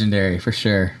pretty legendary for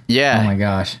sure. Yeah. Oh my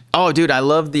gosh. Oh, dude, I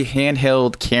love the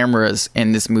handheld cameras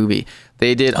in this movie.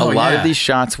 They did a lot of these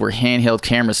shots were handheld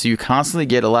cameras, so you constantly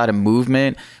get a lot of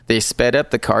movement. They sped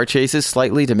up the car chases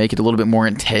slightly to make it a little bit more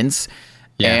intense.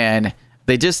 Yeah. And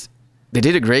they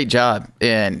did a great job,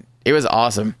 and it was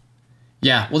awesome.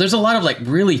 Yeah. Well, there's a lot of like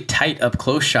really tight up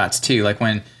close shots too. Like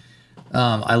when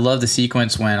I love the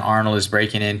sequence when Arnold is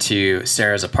breaking into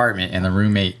Sarah's apartment and the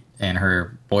roommate and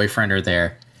her boyfriend are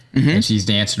there, and she's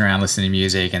dancing around listening to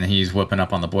music, and then he's whooping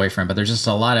up on the boyfriend. But there's just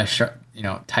a lot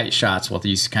of tight shots while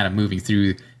he's kind of moving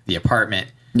through the apartment.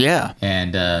 Yeah,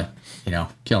 and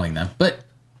killing them. But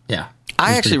yeah,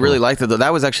 I actually really liked it though.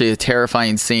 That was actually a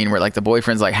terrifying scene where like the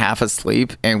boyfriend's like half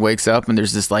asleep and wakes up, and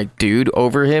there's this like dude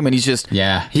over him, and he's just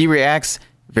he reacts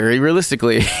very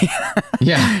realistically.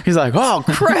 Yeah. He's like, oh,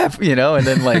 crap, and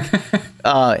then like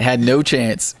had no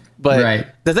chance. But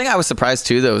the thing I was surprised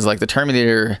too, though, is like the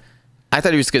Terminator, I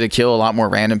thought he was going to kill a lot more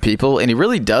random people, and he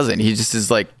really doesn't. He just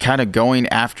is like kind of going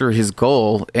after his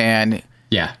goal. And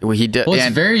he's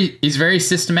very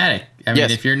systematic. I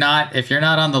mean, if you're not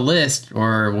on the list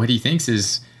or what he thinks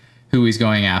is who he's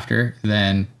going after,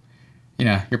 then,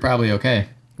 you're probably okay.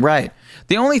 Right.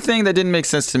 The only thing that didn't make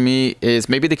sense to me is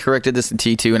maybe they corrected this in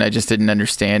T2 and I just didn't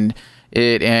understand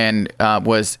it. And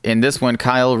was in this one,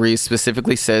 Kyle Reese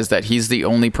specifically says that he's the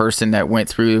only person that went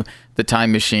through the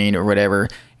time machine or whatever,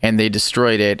 and they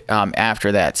destroyed it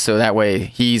after that. So that way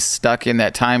he's stuck in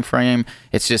that time frame.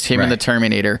 It's just him and the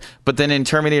Terminator. But then in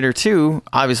Terminator 2,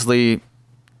 obviously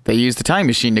they use the time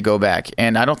machine to go back.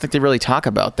 And I don't think they really talk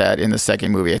about that in the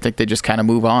second movie. I think they just kind of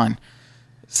move on.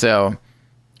 So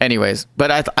anyways,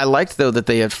 but I liked, though, that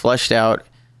they had fleshed out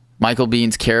Michael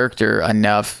Biehn's character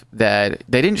enough that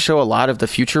they didn't show a lot of the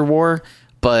future war,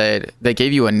 but they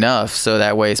gave you enough so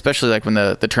that way, especially like when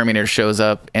the Terminator shows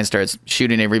up and starts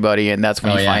shooting everybody, and that's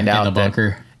when you find out in the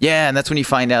bunker. And that's when you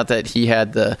find out that he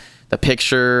had the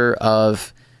picture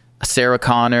of Sarah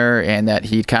Connor, and that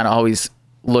he'd kind of always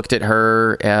looked at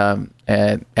her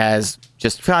as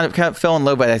just kind of fell in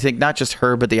love with, I think, not just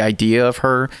her, but the idea of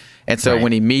her. And so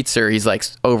when he meets her, he's like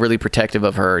overly protective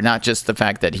of her, not just the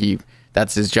fact that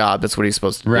that's his job. That's what he's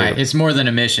supposed to do. Right. It's more than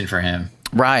a mission for him.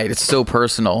 Right. It's so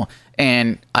personal.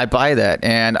 And I buy that.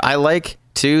 And I like,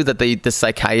 too, that the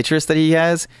psychiatrist that he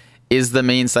has is the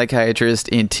main psychiatrist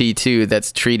in T2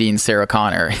 that's treating Sarah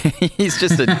Connor. he's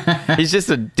just a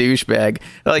douchebag.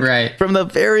 Like from the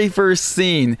very first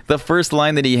scene, the first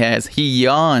line that he has, he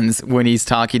yawns when he's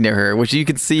talking to her, which you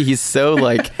can see he's so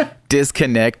like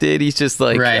disconnected. He's just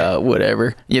like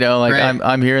whatever, like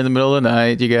I'm here in the middle of the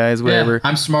night, you guys, whatever.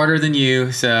 I'm smarter than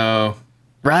you, so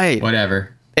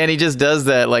whatever. And he just does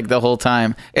that like the whole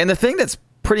time. And the thing that's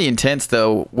pretty intense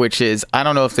though, which is, I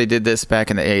don't know if they did this back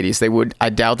in the 80s. I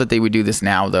doubt that they would do this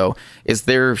now though, is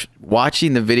they're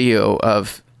watching the video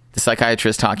of the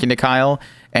psychiatrist talking to Kyle,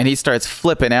 and he starts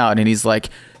flipping out, and he's like,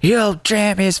 he'll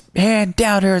jam his hand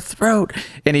down her throat,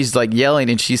 and he's like yelling,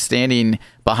 and she's standing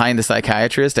behind the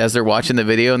psychiatrist as they're watching the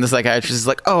video, and the psychiatrist is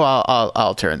like, oh,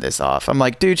 I'll turn this off. I'm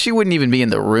like, dude, she wouldn't even be in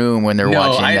the room when they're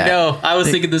watching that. No, I was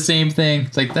thinking the same thing.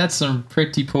 It's like, that's some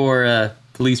pretty poor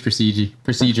police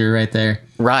procedure right there.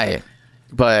 Right.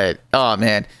 But oh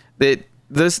man, the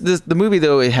movie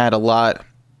though, it had a lot.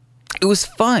 It was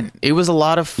fun. It was a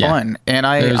lot of fun, and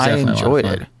I enjoyed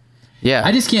it. Yeah.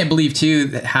 I just can't believe too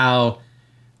that how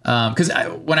because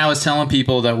when I was telling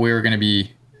people that we were going to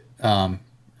be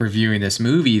reviewing this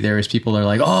movie, there was people that are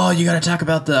like, oh, you got to talk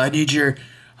about I need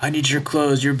your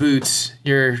clothes, your boots,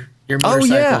 your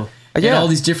motorcycle, and all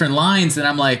these different lines, and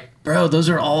I'm like, bro, those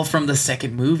are all from the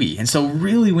second movie. And so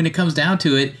really when it comes down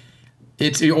to it,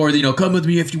 it's, come with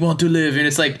me if you want to live. And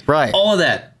it's like all of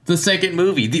that, the second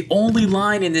movie. The only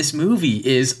line in this movie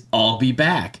is I'll be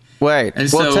back. Right.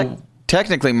 And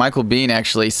technically Michael Biehn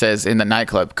actually says in the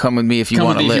nightclub, come with me if you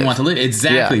want to live. If you want to live.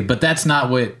 Exactly. Yeah. But that's not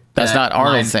what... That's not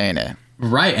Arnold saying it.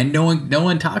 Right. And no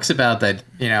one talks about that.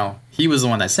 He was the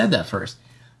one that said that first.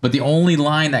 But the only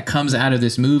line that comes out of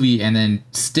this movie and then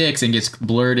sticks and gets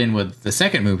blurred in with the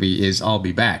second movie is I'll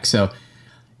be back. So,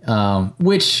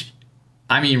 which,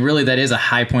 I mean, really, that is a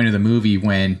high point of the movie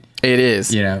when it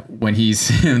is, when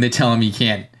when they tell him he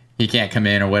can't come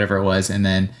in or whatever it was. And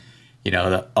then,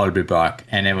 I'll be back.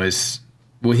 And it was,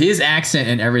 with his accent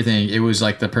and everything, it was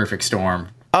like the perfect storm.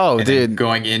 Oh, dude.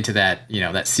 Going into that,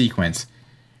 that sequence.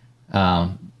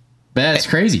 But that's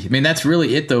crazy. I mean, that's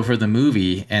really it, though, for the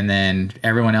movie. And then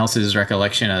everyone else's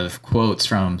recollection of quotes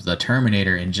from the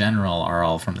Terminator in general are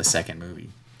all from the second movie.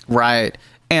 Right.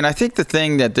 And I think the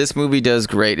thing that this movie does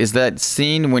great is that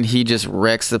scene when he just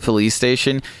wrecks the police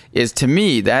station is, to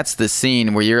me, that's the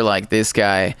scene where you're like, this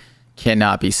guy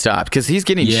cannot be stopped. Because he's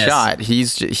getting shot.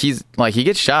 He's like, he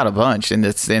gets shot a bunch in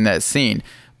that scene.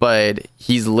 But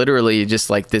he's literally just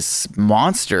like this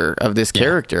monster of this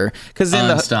character.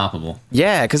 Unstoppable.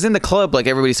 Because in the club, like,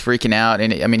 everybody's freaking out.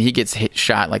 And I mean, he gets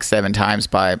shot like 7 times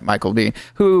by Michael Biehn,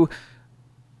 who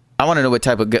I want to know what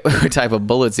type of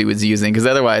bullets he was using, because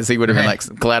otherwise he would have been like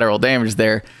collateral damage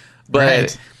there.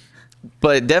 But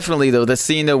definitely though, the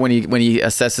scene though when he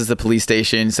assesses the police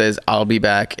station, says I'll be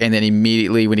back, and then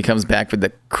immediately when he comes back with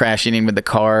the crashing in with the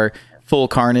car, full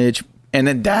carnage. And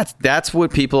then that's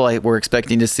what people were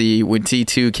expecting to see when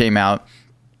T2 came out,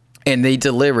 and they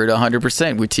delivered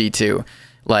 100% with T2.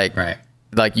 Like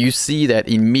you see that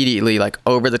immediately, like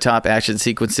over the top action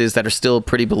sequences that are still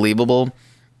pretty believable.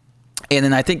 And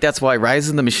then I think that's why Rise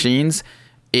of the Machines,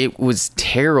 it was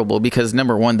terrible because,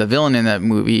 number one, the villain in that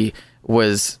movie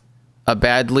was a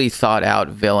badly thought out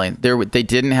villain. They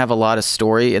didn't have a lot of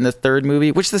story in the third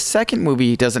movie, which the second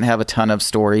movie doesn't have a ton of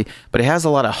story, but it has a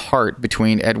lot of heart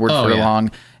between Edward Furlong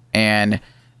and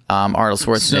Arnold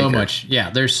Schwarzenegger. So much,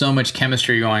 there's so much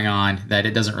chemistry going on that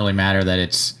it doesn't really matter that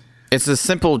it's a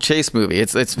simple chase movie.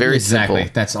 It's very simple.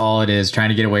 Exactly. That's all it is, trying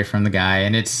to get away from the guy.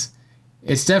 And it's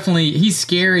definitely, he's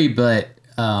scary, but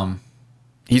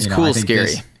he's cool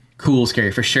scary. Cool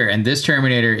scary for sure. And this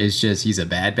Terminator is just, he's a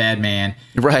bad man.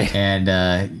 Right.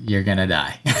 And you're gonna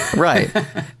die. Right.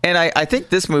 And I think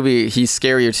this movie, he's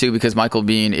scarier too because Michael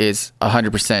Biehn is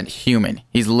 100% human.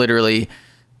 He's literally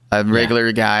a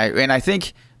regular guy. And I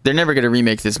think they're never going to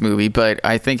remake this movie, but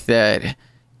I think that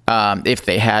if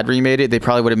they had remade it, they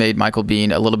probably would have made Michael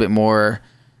Biehn a little bit more,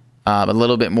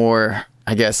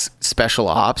 I guess, special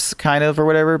ops kind of or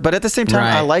whatever. But at the same time,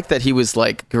 I like that he was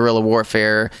like guerrilla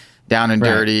warfare, down and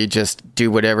dirty, just do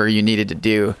whatever you needed to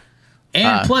do.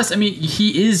 And plus, I mean,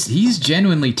 he's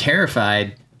genuinely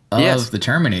terrified of the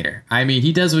Terminator. I mean,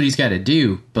 he does what he's got to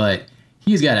do, but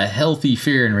he's got a healthy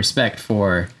fear and respect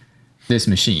for this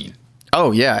machine.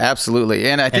 Oh yeah, absolutely.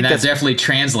 And I think that definitely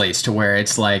translates to where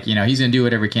it's like, he's going to do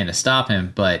whatever he can to stop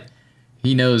him, but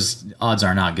he knows odds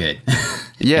are not good.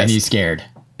 Yes. And he's scared.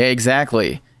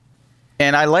 Exactly.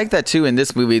 And I like that too in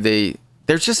this movie.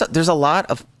 There's a lot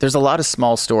of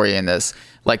small story in this,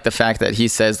 like the fact that he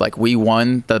says like we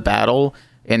won the battle,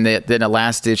 and then a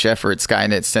last ditch effort,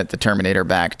 Skynet sent the Terminator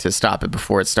back to stop it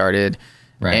before it started.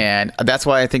 Right. And that's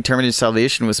why I think Terminator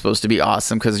Salvation was supposed to be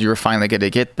awesome, because you were finally going to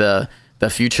get the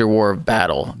future war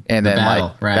battle, and then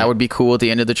that would be cool at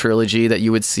the end of the trilogy, that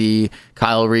you would see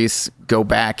Kyle Reese go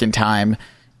back in time,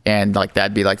 and like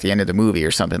that'd be like the end of the movie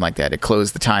or something like that. It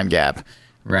closed the time gap.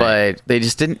 Right.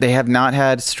 But they have not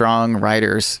had strong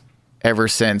writers ever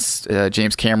since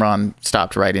James Cameron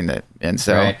stopped writing it. And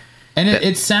so, and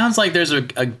it sounds like there's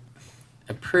a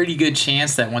pretty good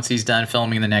chance that once he's done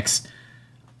filming the next,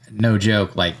 no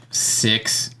joke, like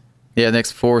 6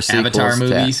 next 4 sequels, Avatar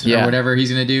movies or whatever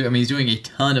he's going to do. I mean, he's doing a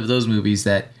ton of those movies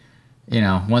that,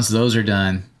 once those are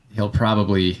done, he'll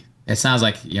probably, it sounds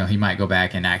like, he might go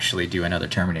back and actually do another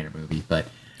Terminator movie. But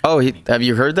have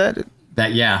you heard that?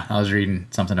 I was reading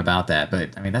something about that,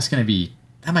 but I mean,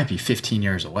 that might be 15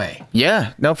 years away.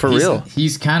 Yeah, no, for real.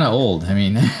 He's kind of old. I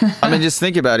mean, just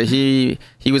think about it. He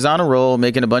was on a roll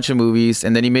making a bunch of movies,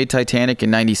 and then he made Titanic in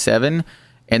 97.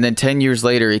 And then 10 years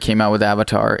later, he came out with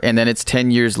Avatar. And then it's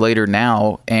 10 years later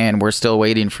now, and we're still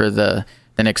waiting for the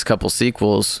next couple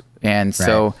sequels. And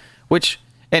so,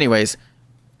 anyways,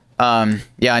 I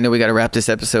know we got to wrap this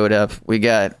episode up. We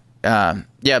got,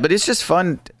 but it's just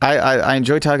fun. I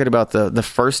enjoy talking about the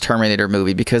first Terminator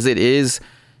movie, because it is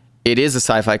a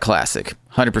sci-fi classic,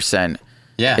 100%.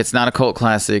 Yeah. It's not a cult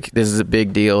classic. This is a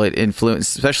big deal. It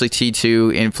influenced, especially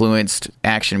T2 influenced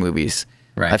action movies.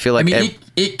 Right. I feel like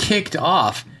it kicked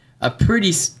off a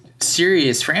pretty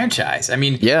serious franchise. I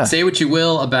mean, say what you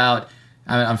will about,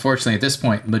 unfortunately at this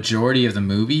point, majority of the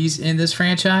movies in this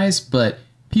franchise, but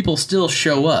people still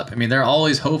show up. I mean, they're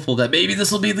always hopeful that maybe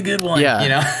this will be the good one. Yeah.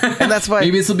 And that's why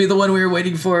maybe this will be the one we were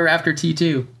waiting for after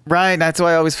T2. Right. That's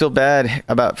why I always feel bad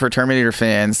for Terminator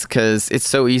fans, because it's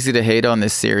so easy to hate on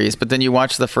this series. But then you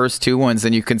watch the first 2 ones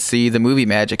and you can see the movie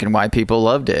magic and why people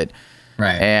loved it.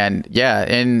 Right. And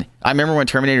and I remember when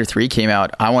Terminator 3 came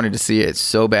out, I wanted to see it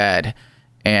so bad.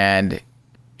 And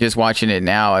just watching it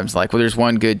now, I was like, well, there's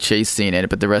one good chase scene in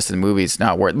it, but the rest of the movie is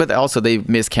not worth it. But also they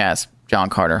miscast John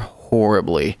Connor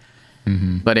horribly.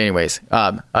 Mm-hmm. But anyways,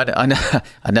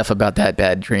 enough about that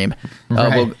bad dream.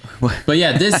 Right. But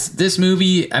yeah, this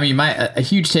movie, I mean, a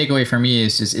huge takeaway for me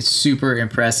is just it's super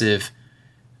impressive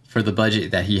for the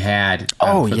budget that he had.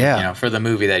 For the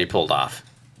movie that he pulled off.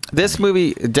 This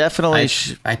movie definitely...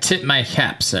 I tip my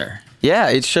cap, sir. Yeah,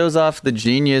 it shows off the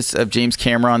genius of James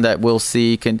Cameron that we'll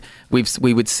see,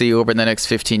 we would see over the next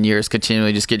 15 years,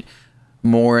 continually just get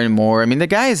more and more. I mean, the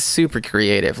guy is super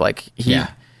creative. Like,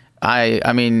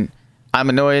 I mean, I'm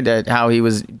annoyed at how he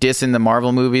was dissing the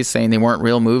Marvel movies, saying they weren't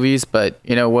real movies, but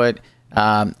you know what?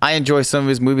 I enjoy some of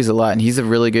his movies a lot, and he's a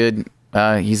really good...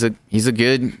 he's a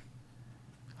good...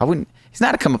 He's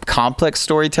not a complex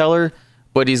storyteller,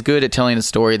 but he's good at telling a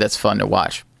story that's fun to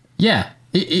watch. Yeah,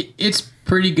 it's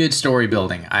pretty good story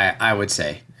building, I would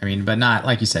say. I mean, but not,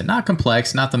 like you said, not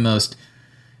complex, not the most...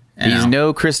 He's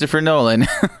no Christopher Nolan.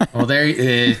 Well, there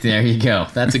you go.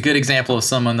 That's a good example of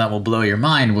someone that will blow your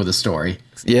mind with a story.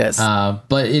 Yes.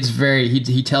 But it's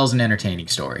he tells an entertaining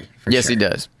story. Yes, he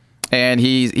does. And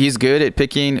he's good at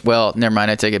picking... Well, never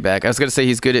mind, I take it back. I was going to say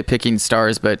he's good at picking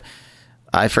stars, but...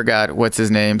 I forgot what's his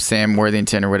name, Sam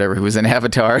Worthington or whatever, who was in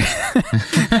Avatar.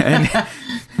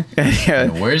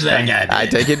 Where's that guy? I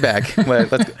take it back.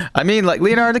 I mean, like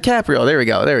Leonardo DiCaprio. There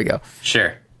we go.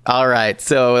 Sure. All right,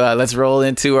 so let's roll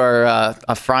into our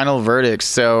final verdict.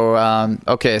 So,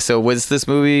 so was this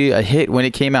movie a hit when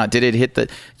it came out? Did it hit the...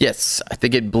 Yes, I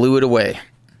think it blew it away.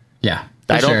 Yeah,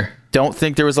 don't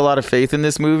think there was a lot of faith in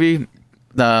this movie.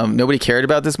 Nobody cared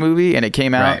about this movie, and it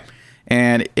came out,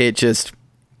 and it just...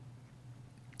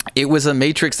 It was a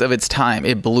Matrix of its time.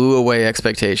 It blew away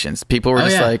expectations. People were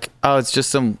like, oh, it's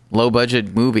just some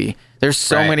low-budget movie. There's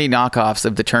so many knockoffs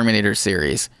of the Terminator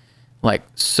series. Like,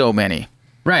 so many.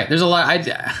 Right. There's a lot.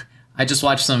 I just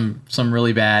watched some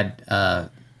really bad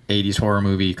 80s horror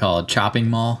movie called Chopping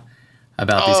Mall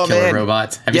about these killer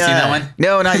robots. Have you seen that one?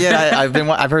 No, not yet.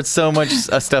 I've heard so much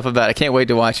stuff about it. I can't wait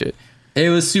to watch it. It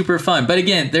was super fun. But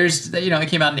again, it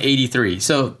came out in 83.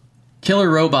 So killer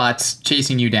robots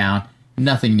chasing you down.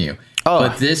 Nothing new.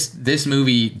 But this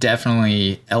movie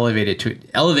definitely elevated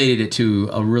it to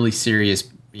a really serious,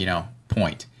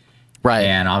 point. Right.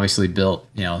 And obviously built,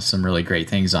 some really great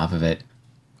things off of it.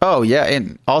 Oh, yeah.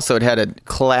 And also it had a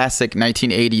classic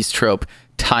 1980s trope,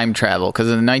 time travel.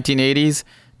 Because in the 1980s,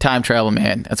 time travel,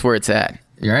 man, that's where it's at.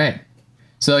 You're right.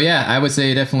 So, yeah, I would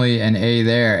say definitely an A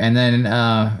there. And then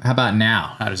how about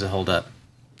now? How does it hold up?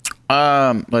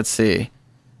 Let's see.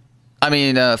 I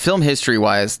mean, film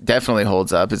history-wise, definitely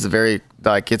holds up. It's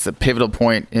it's a pivotal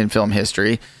point in film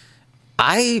history.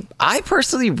 I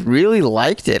personally really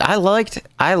liked it. I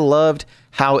loved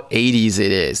how 80s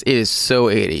it is. It is so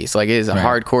 80s. Like, it is a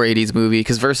hardcore 80s movie.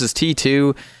 Because versus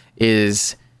T2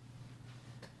 is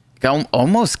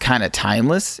almost kind of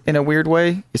timeless in a weird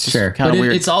way. It's just kind of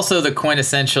weird. It's also the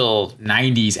quintessential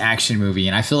 90s action movie.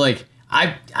 And I feel like,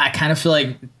 I kind of feel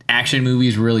like action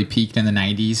movies really peaked in the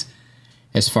 90s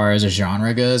as far as a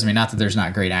genre goes. I mean, not that there's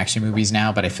not great action movies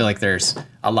now, but I feel like there's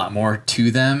a lot more to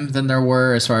them than there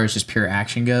were as far as just pure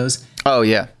action goes. Oh,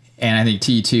 yeah. And I think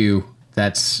T2,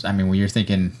 when you're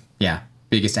thinking,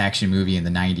 biggest action movie in the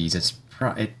 90s, it's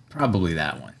probably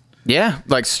that one. Yeah,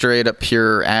 like straight up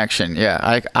pure action. Yeah,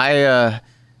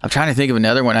 I'm trying to think of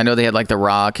another one. I know they had like The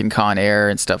Rock and Con Air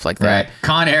and stuff like that. Right.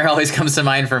 Con Air always comes to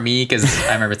mind for me because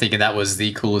I remember thinking that was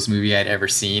the coolest movie I'd ever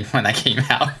seen when that came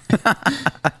out.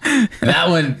 That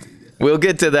one. We'll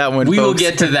get to that one. We folks. will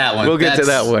get to that one. We'll get to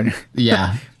that one.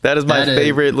 Yeah. That is my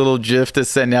favorite little GIF to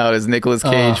send out is Nicolas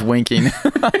Cage winking.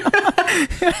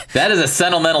 That is a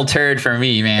sentimental turd for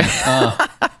me, man.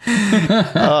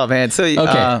 Oh man. So,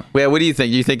 okay. What do you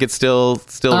think? You think it's still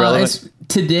relevant?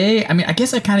 Today, I mean, I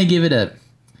guess I kind of give it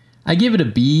a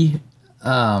B.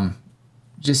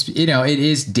 Just, it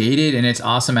is dated and it's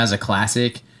awesome as a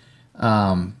classic.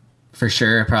 For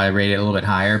sure, I probably rate it a little bit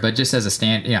higher, but just as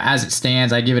as it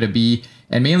stands, I give it a B,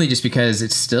 and mainly just because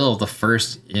it's still the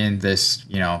first in this,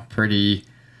 pretty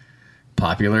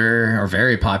popular or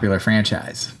very popular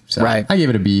franchise. So right. I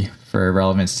give it a B for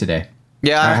relevance today.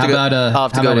 Yeah, I'll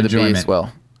have to go with a B as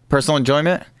well. Personal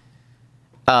enjoyment.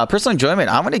 I'm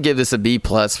going to give this a B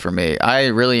plus for me. I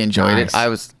really enjoyed it.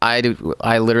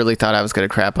 I literally thought I was going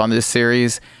to crap on this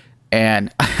series,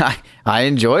 and I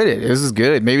enjoyed it. This is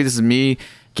good. Maybe this is me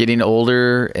getting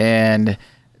older, and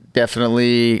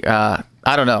definitely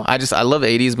I don't know. I love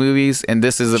 80s movies, and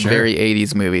this is a very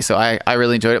 80s movie, so I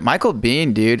really enjoyed it. Michael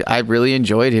Biehn, dude, I really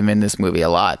enjoyed him in this movie a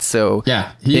lot. So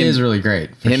yeah, he is really great.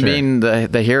 Being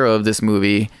the hero of this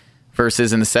movie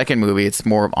versus in the second movie, it's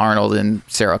more of Arnold and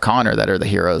Sarah Connor that are the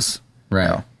heroes.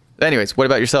 Right. Anyways, what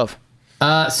about yourself?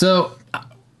 So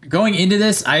going into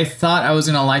this, I thought I was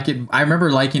going to like it. I remember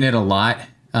liking it a lot.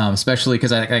 Especially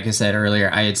because, like I said earlier,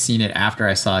 I had seen it after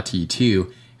I saw T2,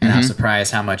 and I was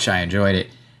surprised how much I enjoyed it.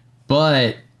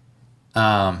 But,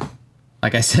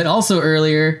 like I said also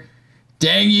earlier,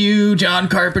 dang you, John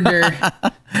Carpenter.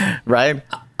 Right?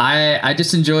 I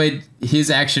just enjoyed his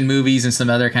action movies and some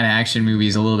other kind of action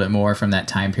movies a little bit more from that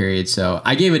time period. So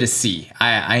I gave it a C.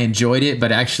 I enjoyed it,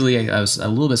 but actually I was a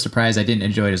little bit surprised I didn't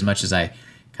enjoy it as much as I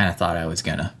kind of thought I was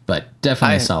going to. But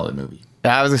definitely a solid movie.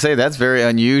 I was gonna say that's very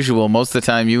unusual. Most of the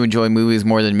time, you enjoy movies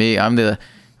more than me. I'm the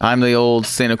old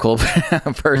cynical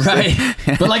person. Right.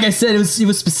 But like I said, it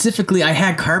was specifically I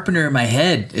had Carpenter in my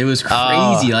head. It was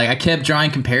crazy. Like I kept drawing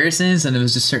comparisons, and it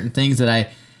was just certain things that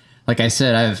like I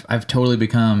said, I've totally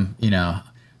become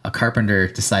a Carpenter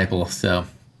disciple. So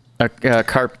what do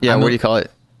you call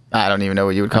it? I don't even know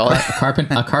what you would call it. A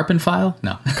Carpenfile?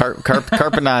 No.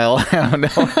 Carpenile. I don't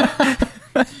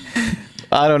know.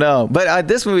 I don't know, but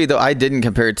this movie though I didn't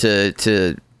compare it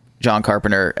to John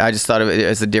Carpenter. I just thought of it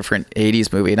as a different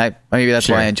 '80s movie, and maybe that's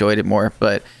why I enjoyed it more.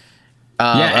 But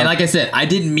and like I said, I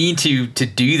didn't mean to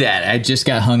do that. I just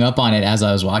got hung up on it as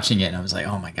I was watching it, and I was like,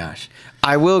 oh my gosh.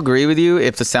 I will agree with you.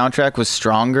 If the soundtrack was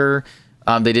stronger,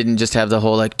 they didn't just have the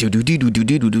whole like do do do do do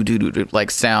do do do do like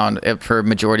sound for a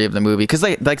majority of the movie, because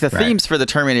like the themes for the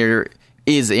Terminator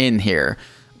is in here.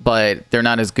 But they're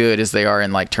not as good as they are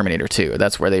in like Terminator 2.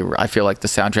 That's where I feel like the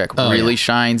soundtrack really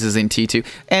shines is in T2.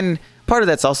 And part of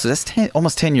that's also,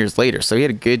 almost 10 years later. So he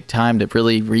had a good time to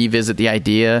really revisit the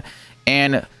idea.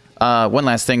 And one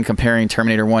last thing comparing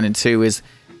Terminator 1 and 2 is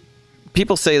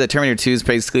people say that Terminator 2 is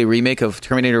basically a remake of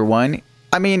Terminator 1.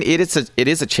 I mean, it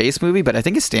is a chase movie, but I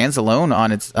think it stands alone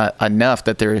on its enough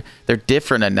that they're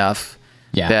different enough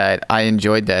that I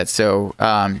enjoyed that. So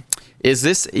is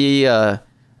this a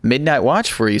midnight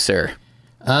watch for you, sir?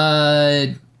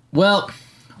 Well,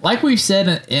 like we've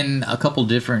said in a couple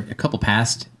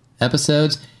past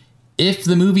episodes, if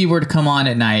the movie were to come on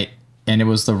at night and it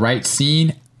was the right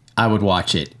scene, I would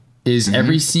watch it. Is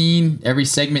every scene, every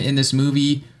segment in this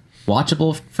movie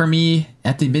watchable for me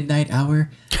at the midnight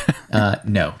hour?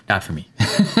 No, not for me.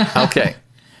 Okay.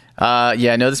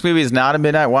 No, this movie is not a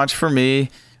midnight watch for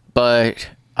me, but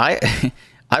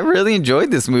I really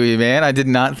enjoyed this movie, man. I did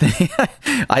not think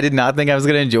I was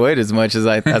going to enjoy it as much as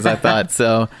I thought.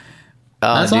 So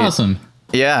that's awesome.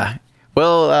 Yeah.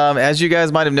 Well, as you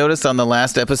guys might have noticed on the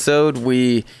last episode,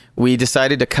 we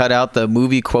decided to cut out the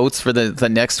movie quotes for the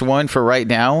next one for right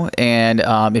now, and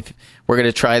if we're going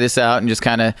to try this out and just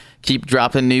kind of keep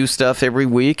dropping new stuff every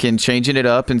week and changing it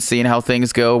up and seeing how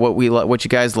things go, what you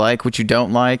guys like, what you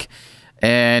don't like,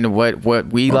 and what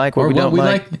we like, what we don't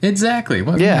like. Exactly.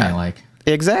 What we might like.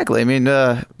 Exactly. I mean,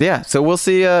 yeah. So we'll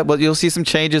see. You'll see some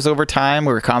changes over time.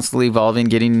 We're constantly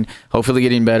evolving, hopefully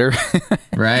getting better.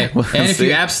 Right. We'll and if see.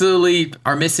 you absolutely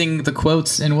are missing the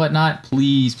quotes and whatnot,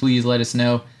 please let us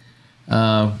know.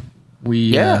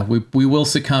 We will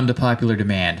succumb to popular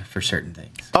demand for certain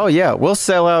things. Oh yeah, we'll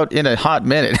sell out in a hot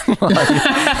minute.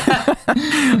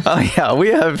 Oh yeah, we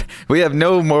have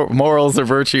no morals or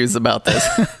virtues about this.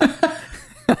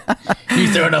 You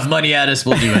throw enough money at us,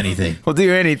 we'll do anything. We'll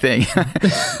do anything.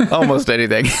 Almost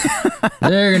anything.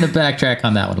 They're going to backtrack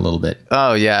on that one a little bit.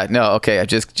 Oh, yeah. No, okay.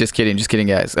 Just kidding,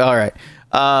 guys. All right.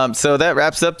 So that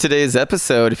wraps up today's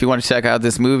episode. If you want to check out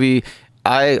this movie,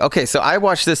 so I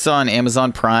watched this on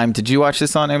Amazon Prime. Did you watch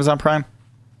this on Amazon Prime?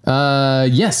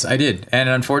 Yes, I did. And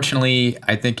unfortunately,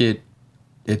 I think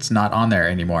it's not on there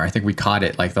anymore. I think we caught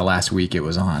it like the last week it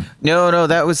was on. No,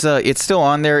 that was, it's still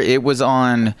on there. It was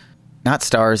on... Not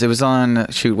Stars. It was on,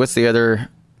 what's the other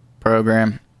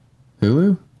program?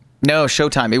 Hulu? No,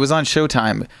 Showtime. It was on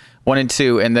Showtime 1 and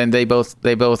 2, and then they both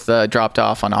dropped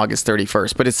off on August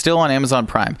 31st. But it's still on Amazon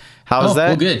Prime. How is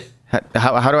that? Oh, good.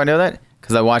 How do I know that?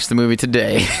 Because I watched the movie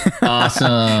today.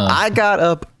 Awesome. I got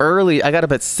up early. I got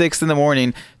up at 6 in the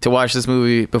morning to watch this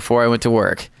movie before I went to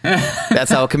work.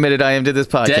 That's how committed I am to this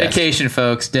podcast. Dedication,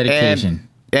 folks. Dedication.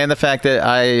 And the fact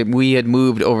that we had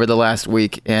moved over the last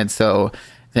week, and so...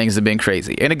 Things have been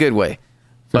crazy in a good way.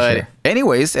 But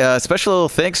anyways, special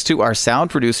thanks to our sound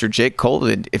producer, Jake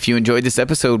Colvin. If you enjoyed this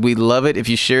episode, we'd love it if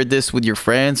you shared this with your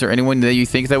friends or anyone that you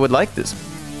think that would like this.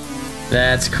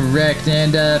 That's correct.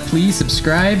 And please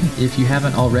subscribe if you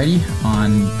haven't already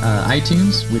on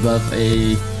iTunes. We'd love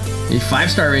a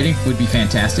 5-star rating would be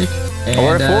fantastic. And,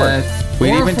 or a 4.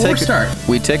 We'd even take 4-star.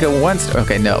 We'd take a 1-star.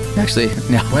 Okay, no. Actually,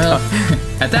 no. Well,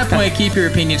 at that point, keep your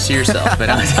opinions to yourself. But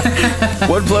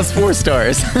 1 plus 4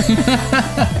 stars.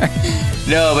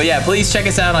 No, but yeah, please check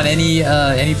us out on any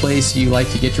place you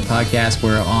like to get your podcast.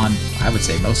 We're on, I would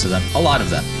say, most of them. A lot of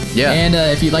them. Yeah. And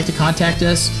if you'd like to contact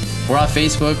us, we're on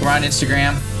Facebook. We're on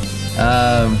Instagram.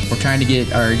 We're trying to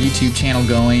get our YouTube channel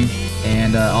going.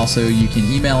 And also, you can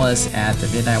email us at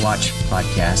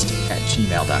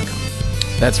themidnightwatchpodcast@gmail.com.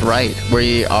 That's right.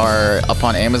 We are up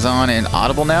on Amazon and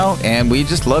Audible now, and we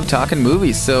just love talking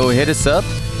movies. So hit us up,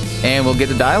 and we'll get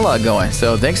the dialogue going.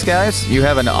 So thanks, guys. You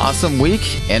have an awesome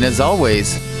week, and as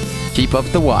always, keep up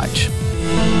the watch.